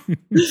it?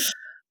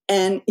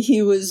 And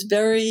he was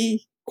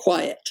very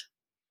quiet.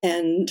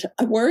 And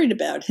I worried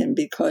about him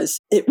because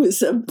it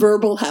was a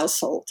verbal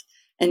household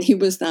and he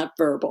was not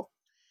verbal.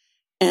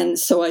 And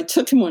so I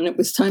took him when it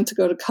was time to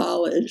go to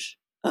college.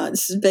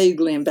 This is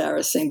vaguely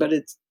embarrassing, but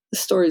the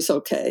story's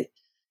okay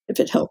if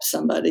it helps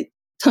somebody.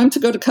 Time to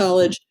go to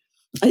college.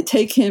 I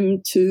take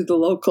him to the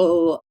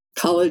local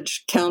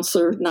college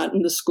counselor, not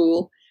in the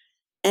school.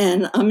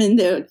 And I'm in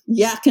there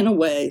yakking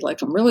away,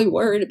 like I'm really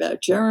worried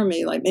about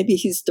Jeremy. Like maybe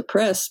he's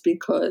depressed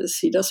because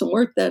he doesn't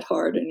work that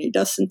hard and he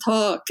doesn't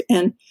talk.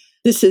 And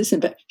this isn't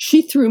bad.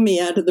 She threw me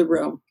out of the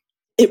room.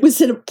 It was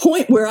at a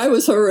point where I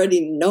was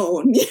already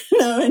known,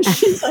 and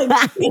she's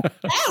like, get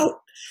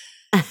out.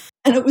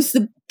 And it was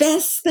the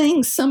best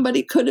thing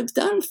somebody could have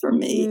done for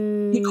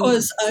me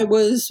because I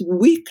was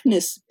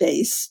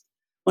weakness-based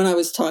when I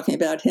was talking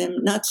about him,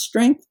 not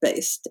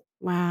strength-based.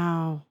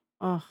 Wow.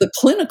 Oh. The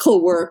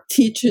clinical work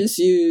teaches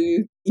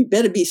you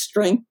better be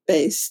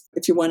strength-based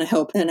if you want to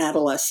help an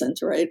adolescent,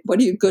 right? What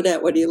are you good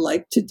at? What do you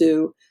like to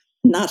do?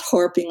 Not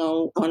harping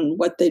on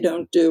what they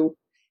don't do.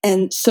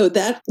 And so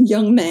that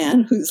young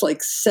man, who's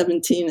like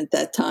 17 at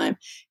that time,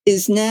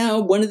 is now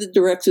one of the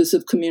directors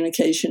of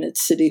communication at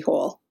City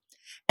Hall.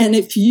 And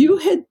if you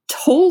had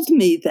told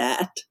me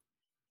that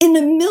in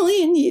a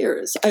million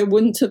years, I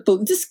wouldn't have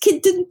believed. This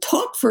kid didn't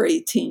talk for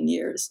 18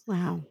 years.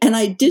 Wow. And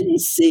I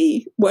didn't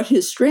see what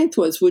his strength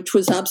was, which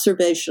was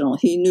observational.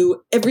 He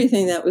knew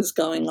everything that was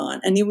going on,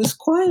 and he was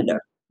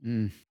quieter.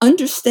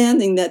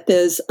 Understanding that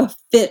there's a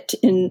fit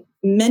in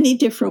many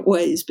different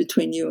ways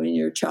between you and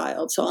your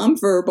child. So I'm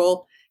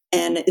verbal,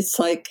 and it's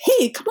like,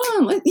 hey, come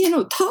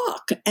on,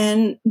 talk.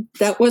 And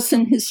that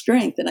wasn't his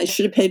strength, and I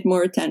should have paid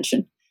more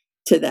attention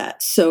to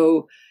that.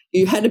 So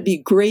you had to be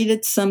great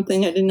at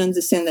something. I didn't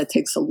understand that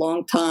takes a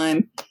long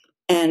time.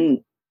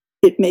 And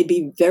it may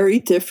be very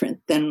different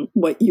than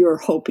what you're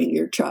hoping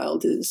your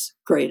child is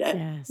great at.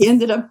 Yes. He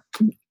ended up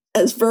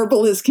as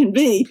verbal as can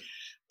be,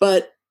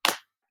 but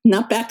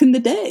not back in the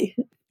day.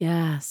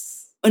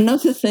 Yes.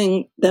 Another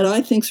thing that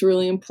I think is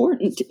really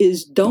important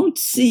is don't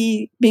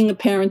see being a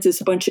parent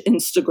as a bunch of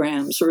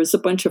Instagrams or as a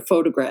bunch of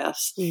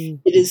photographs. It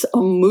is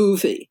a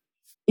movie.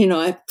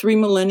 I have 3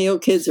 millennial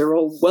kids. They're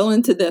all well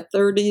into their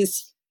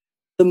 30s.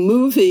 The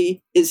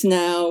movie is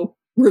now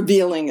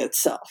revealing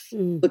itself,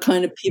 the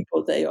kind of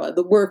people they are,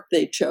 the work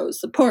they chose,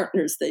 the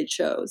partners they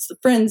chose, the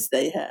friends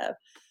they have.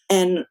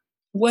 And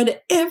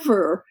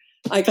whatever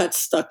I got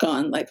stuck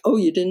on, like, oh,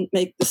 you didn't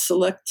make the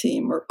select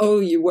team, or,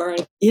 oh, you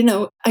weren't,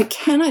 I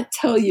cannot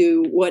tell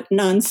you what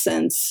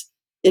nonsense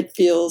it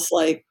feels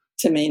like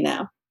to me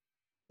now.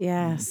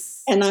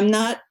 Yes. And I'm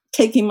not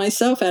taking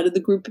myself out of the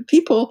group of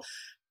people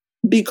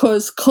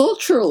because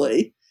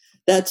culturally,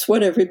 that's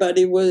what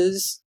everybody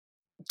was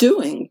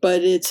doing.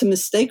 But it's a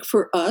mistake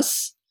for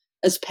us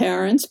as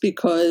parents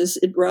because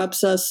it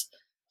robs us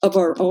of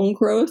our own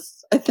growth,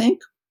 I think.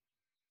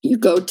 You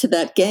go to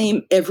that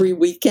game every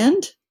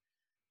weekend.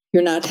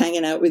 You're not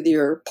hanging out with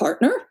your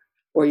partner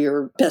or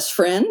your best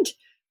friend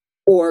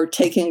or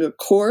taking a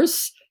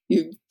course.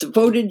 You've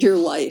devoted your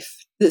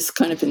life, this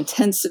kind of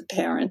intensive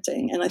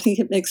parenting. And I think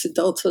it makes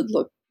adulthood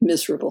look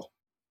miserable.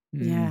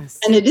 Yes.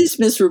 And it is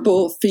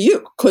miserable for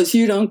you because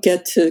you don't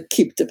get to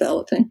keep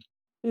developing.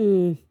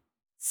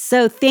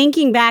 So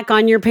thinking back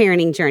on your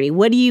parenting journey,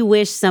 what do you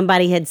wish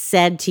somebody had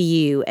said to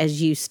you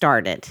as you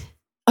started?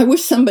 I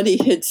wish somebody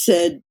had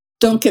said,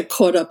 don't get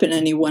caught up in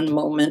any one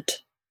moment.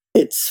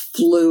 It's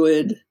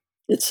fluid.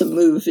 It's a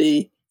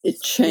movie.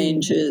 It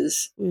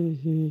changes.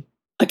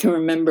 I can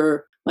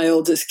remember my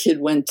oldest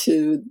kid went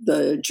to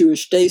the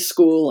Jewish day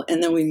school,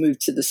 and then we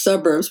moved to the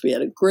suburbs. We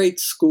had a great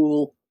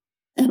school,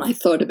 and I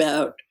thought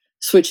about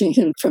switching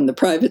him from the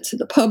private to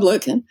the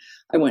public, and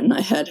I went and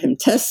I had him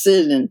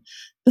tested, and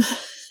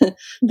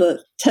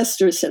the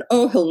tester said,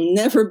 oh, he'll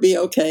never be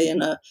okay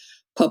in a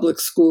public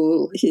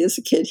school. He is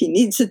a kid. He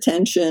needs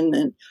attention,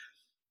 and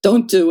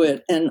don't do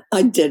it. And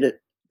I did it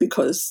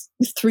because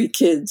 3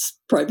 kids,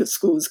 private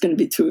school was going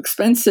to be too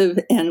expensive,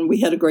 and we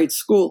had a great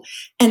school.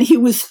 And he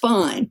was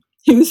fine.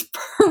 He was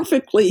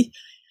perfectly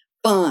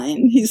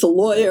fine. He's a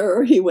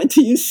lawyer. He went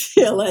to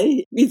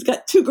UCLA. He's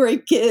got 2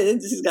 great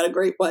kids. He's got a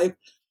great wife.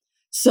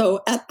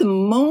 So at the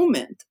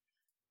moment,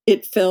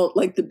 it felt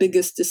like the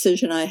biggest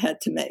decision I had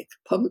to make,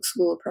 public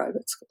school or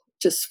private school.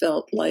 Just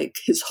felt like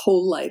his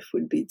whole life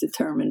would be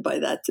determined by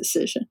that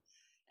decision.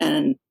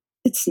 And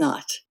it's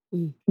not.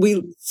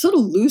 We sort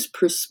of lose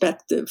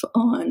perspective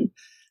on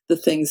the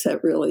things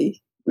that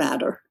really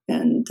matter.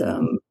 And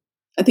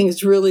I think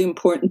it's really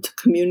important to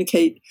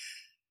communicate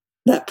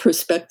that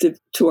perspective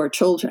to our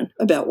children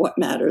about what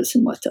matters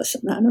and what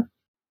doesn't matter.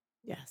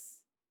 Yes.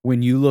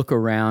 When you look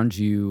around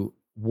you,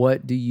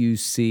 what do you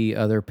see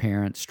other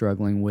parents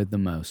struggling with the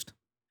most?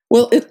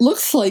 Well, it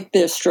looks like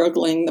they're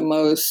struggling the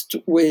most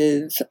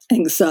with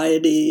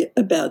anxiety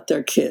about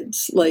their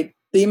kids. Like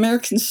the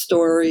American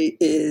story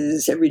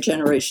is every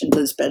generation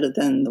does better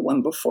than the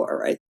one before,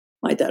 right?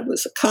 My dad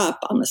was a cop.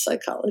 I'm a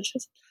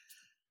psychologist.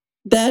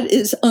 That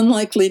is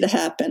unlikely to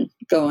happen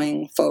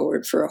going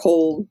forward for a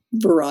whole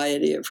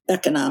variety of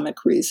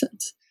economic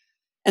reasons.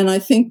 And I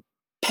think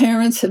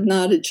parents have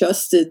not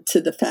adjusted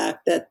to the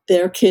fact that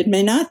their kid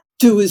may not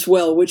do as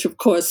well, which of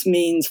course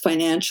means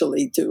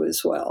financially do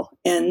as well.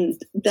 And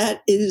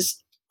that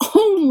is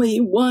only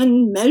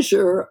one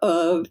measure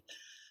of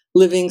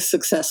living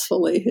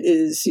successfully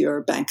is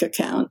your bank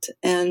account.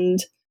 And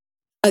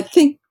I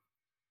think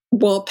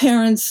while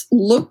parents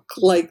look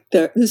like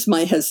this is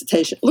my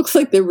hesitation, looks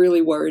like they're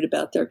really worried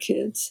about their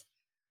kids.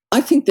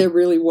 I think they're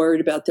really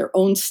worried about their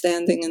own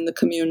standing in the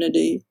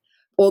community.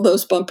 All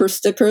those bumper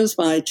stickers,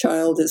 my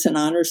child is an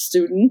honor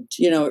student,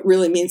 it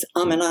really means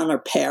I'm an honor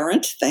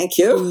parent. Thank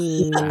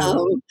you.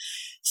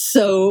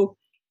 So,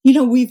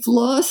 we've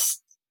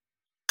lost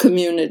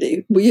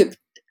community. We have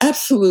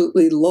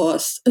absolutely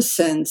lost a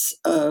sense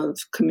of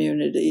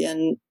community.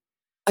 And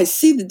I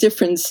see the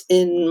difference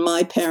in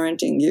my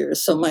parenting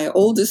years. So my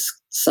oldest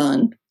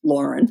son,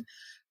 Lauren,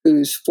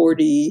 who's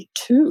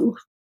 42,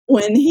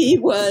 when he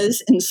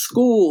was in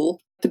school,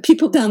 the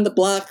people down the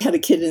block had a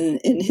kid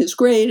in his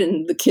grade,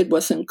 and the kid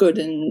wasn't good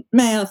in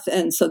math.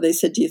 And so they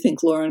said, do you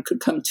think Lauren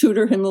could come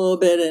tutor him a little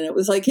bit? And it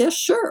was like, yeah,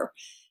 sure.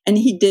 And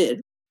he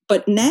did.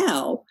 But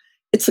now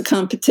it's a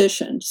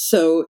competition.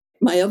 So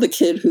my other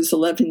kid, who's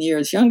 11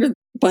 years younger,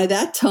 by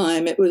that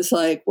time, it was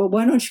like, well,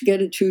 why don't you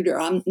get a tutor?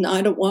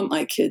 I don't want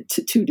my kid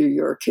to tutor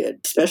your kid,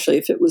 especially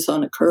if it was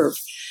on a curve.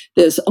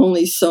 There's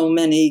only so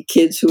many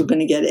kids who are going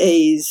to get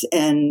A's,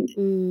 and,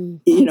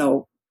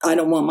 I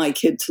don't want my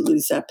kid to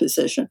lose that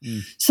position.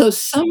 So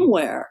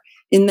somewhere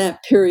in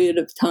that period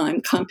of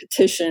time,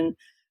 competition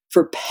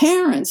for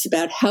parents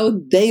about how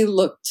they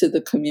look to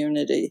the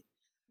community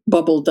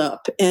bubbled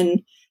up.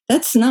 And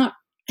that's not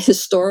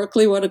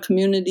historically what a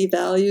community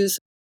values.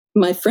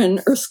 My friend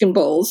Erskine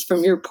Bowles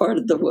from your part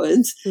of the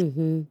woods,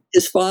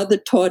 his father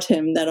taught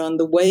him that on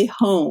the way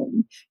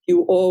home,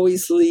 you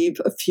always leave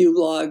a few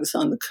logs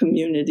on the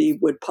community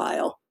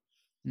woodpile.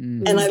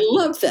 And I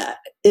love that.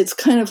 It's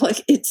kind of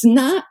like, it's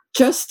not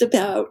just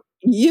about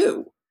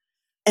you.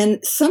 And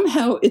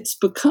somehow it's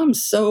become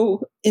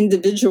so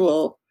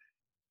individual.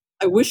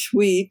 I wish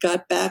we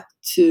got back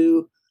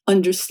to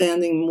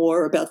understanding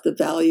more about the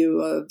value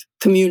of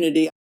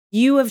community.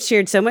 You have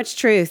shared so much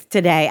truth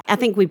today. I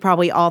think we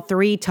probably all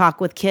 3 talk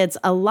with kids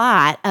a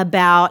lot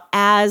about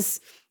as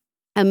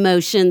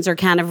emotions are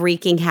kind of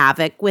wreaking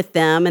havoc with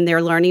them and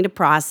they're learning to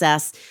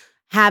process,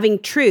 having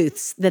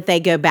truths that they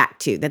go back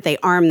to, that they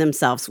arm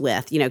themselves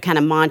with, kind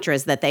of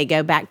mantras that they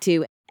go back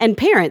to. And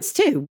parents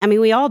too. I mean,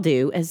 we all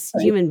do as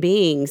human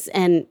beings.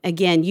 And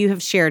again, you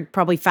have shared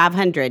probably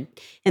 500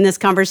 in this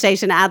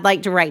conversation I'd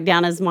like to write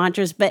down as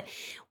mantras. But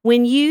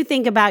when you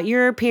think about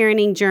your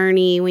parenting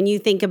journey, when you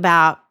think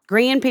about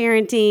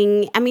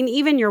grandparenting, I mean,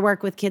 even your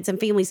work with kids and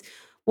families,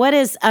 what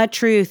is a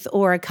truth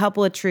or a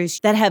couple of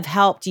truths that have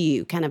helped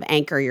you kind of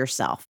anchor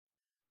yourself?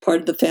 Part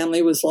of the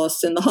family was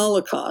lost in the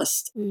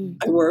Holocaust.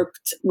 I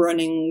worked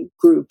running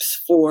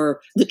groups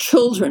for the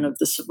children of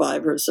the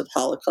survivors of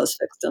Holocaust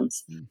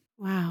victims.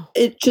 Wow.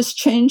 It just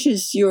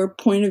changes your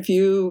point of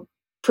view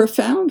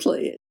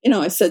profoundly.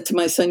 I said to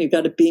my son, you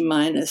got a B-.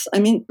 I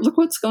mean, look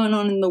what's going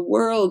on in the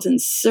world, in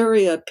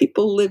Syria.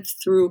 People live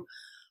through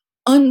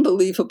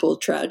unbelievable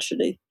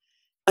tragedy.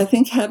 I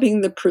think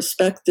having the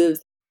perspective,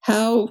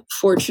 how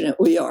fortunate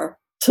we are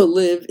to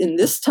live in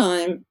this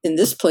time, in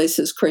this place,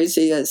 as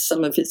crazy as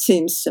some of it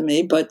seems to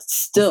me, but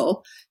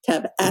still to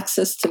have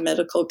access to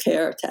medical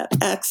care, to have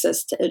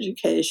access to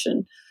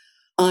education.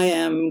 I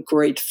am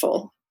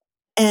grateful.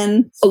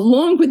 And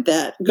along with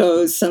that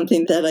goes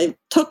something that I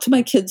talk to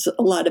my kids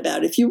a lot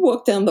about. If you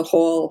walk down the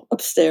hall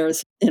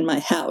upstairs in my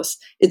house,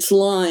 it's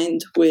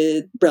lined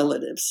with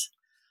relatives.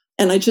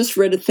 And I just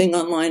read a thing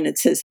online that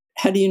says,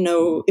 how do you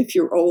know if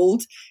you're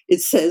old?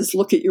 It says,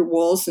 look at your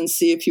walls and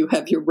see if you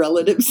have your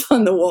relatives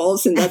on the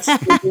walls, and that's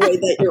the way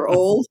that you're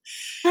old.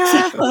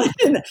 So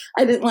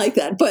I didn't like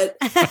that. But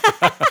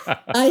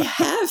I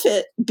have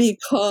it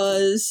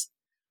because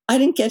I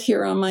didn't get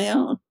here on my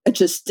own. I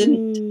just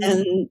didn't.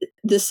 And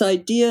this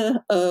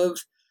idea of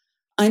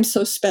I'm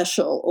so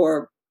special,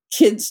 or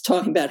kids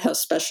talking about how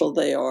special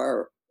they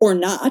are or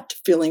not,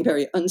 feeling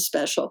very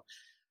unspecial,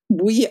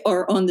 we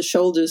are on the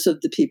shoulders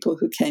of the people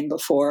who came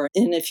before.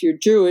 And if you're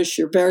Jewish,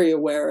 you're very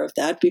aware of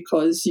that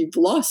because you've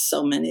lost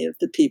so many of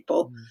the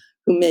people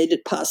who made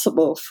it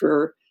possible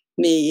for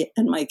me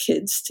and my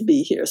kids to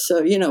be here.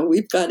 So,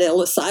 we've got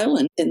Ellis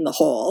Island in the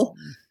hall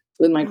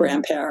with my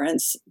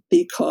grandparents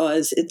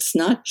because it's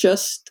not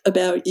just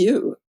about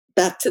you.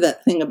 Back to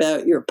that thing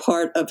about you're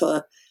part of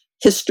a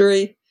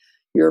history,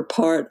 you're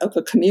part of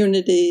a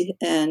community,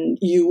 and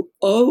you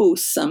owe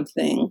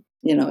something,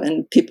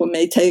 and people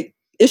may take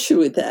issue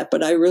with that,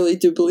 but I really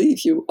do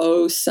believe you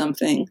owe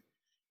something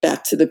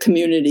back to the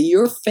community.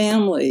 Your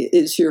family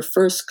is your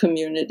first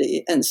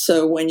community. And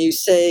so when you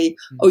say,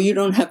 oh, you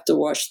don't have to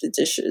wash the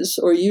dishes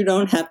or you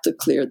don't have to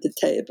clear the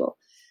table,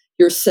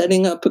 you're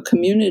setting up a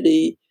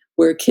community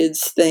where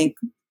kids think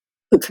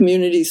the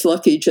community's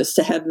lucky just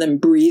to have them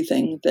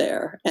breathing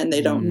there and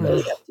they don't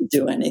really have to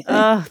do anything.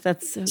 Oh,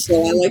 that's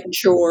so I like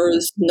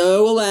chores,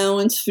 no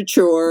allowance for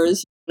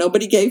chores.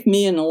 Nobody gave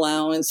me an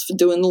allowance for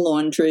doing the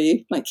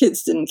laundry. My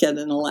kids didn't get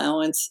an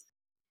allowance.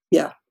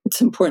 Yeah, it's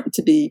important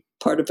to be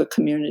part of a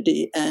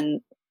community,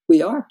 and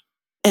we are.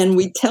 And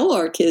we tell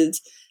our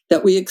kids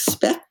that we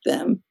expect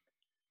them.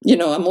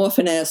 I'm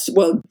often asked,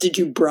 well, did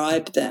you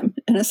bribe them?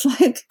 And it's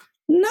like,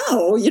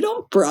 no, you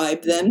don't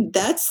bribe them.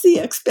 That's the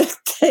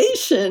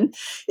expectation,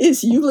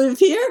 is you live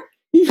here,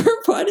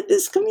 you're part of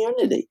this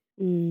community.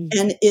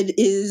 And it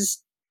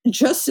is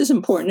just as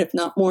important, if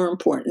not more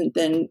important,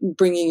 than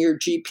bringing your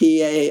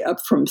GPA up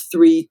from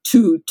 3.22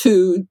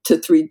 to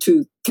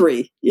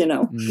 3.23,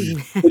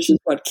 which is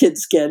what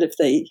kids get if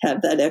they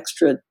have that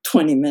extra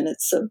 20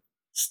 minutes of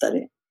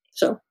studying.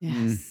 So,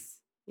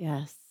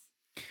 yes.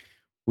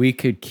 We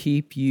could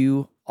keep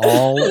you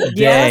all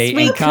day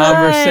in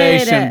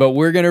conversation, but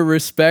we're going to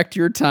respect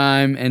your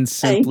time and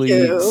simply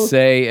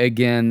say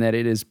again that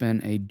it has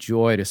been a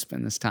joy to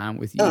spend this time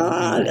with you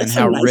and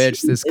how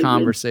rich this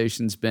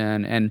conversation's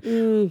been.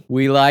 And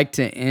we like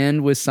to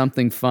end with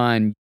something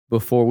fun.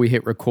 Before we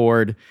hit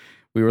record,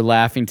 we were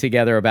laughing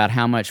together about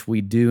how much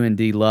we do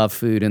indeed love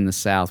food in the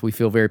South. We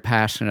feel very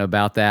passionate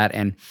about that,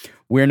 and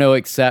we're no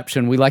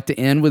exception. We like to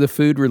end with a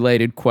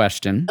food-related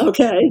question.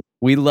 Okay.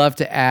 We love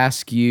to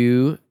ask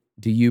you,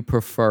 do you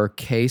prefer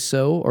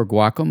queso or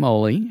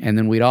guacamole? And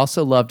then we'd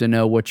also love to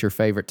know what's your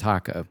favorite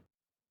taco.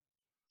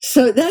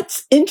 So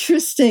that's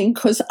interesting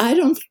because I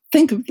don't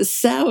think of the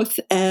South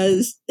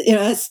as,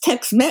 as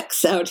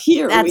Tex-Mex out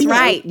here. That's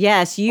right.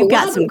 Yes, you've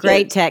got some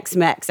great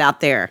Tex-Mex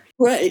out there.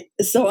 Right.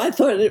 So I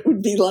thought it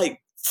would be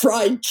like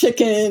fried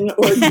chicken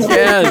or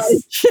fried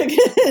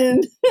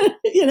chicken,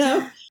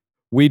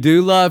 We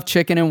do love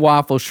chicken and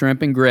waffles,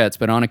 shrimp and grits,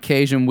 but on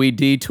occasion we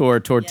detour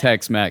toward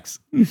Tex-Mex.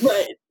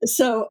 Right.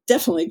 So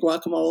definitely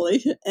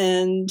guacamole.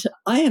 And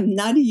I am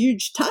not a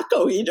huge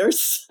taco eater.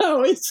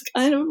 So it's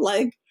kind of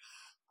like,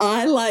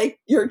 I like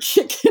your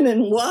chicken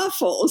and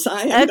waffles.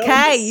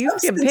 You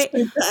can pick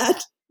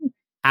that.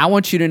 I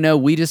want you to know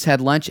we just had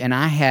lunch and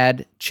I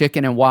had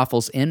chicken and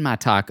waffles in my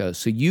taco.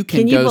 So you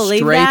can go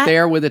straight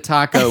there with a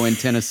taco in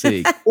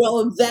Tennessee.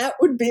 Well, that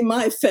would be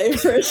my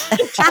favorite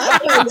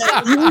taco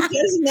that you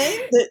just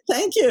named it.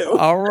 Thank you.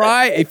 All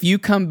right. If you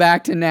come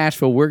back to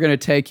Nashville, we're going to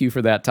take you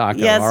for that taco.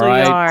 Yes, all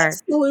right? We are.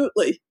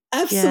 Absolutely.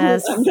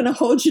 Yes. I'm going to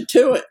hold you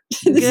to it.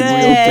 Good.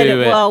 We'll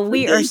do it. Well,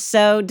 we are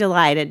so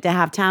delighted to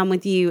have time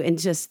with you and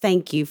just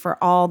thank you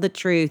for all the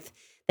truth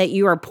that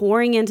you are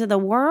pouring into the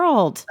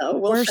world.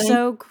 We're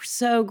so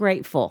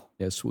grateful.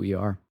 Yes, we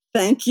are.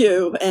 Thank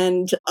you.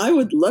 And I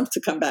would love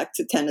to come back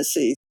to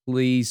Tennessee.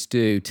 Please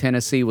do.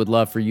 Tennessee would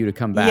love for you to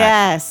come back.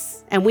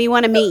 Yes. And we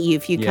want to meet you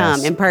if you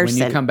come in person.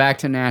 When you come back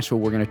to Nashville,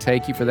 we're going to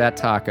take you for that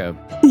taco.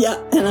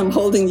 Yeah, and I'm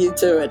holding you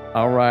to it.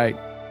 All right.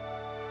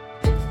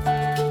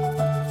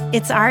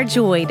 It's our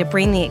joy to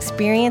bring the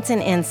experience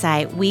and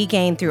insight we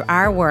gain through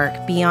our work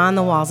beyond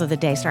the walls of the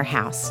Daystar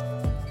House.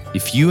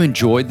 If you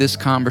enjoyed this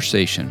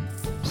conversation,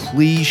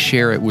 please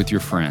share it with your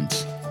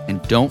friends.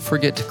 And don't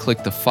forget to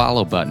click the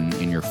follow button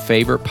in your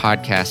favorite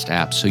podcast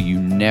app so you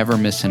never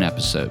miss an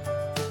episode.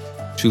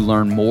 To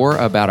learn more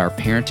about our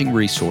parenting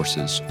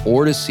resources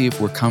or to see if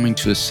we're coming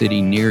to a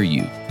city near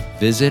you,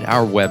 visit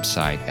our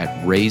website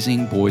at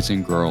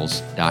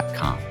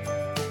raisingboysandgirls.com.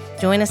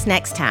 Join us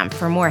next time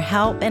for more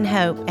help and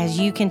hope as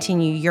you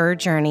continue your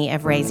journey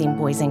of raising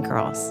boys and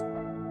girls.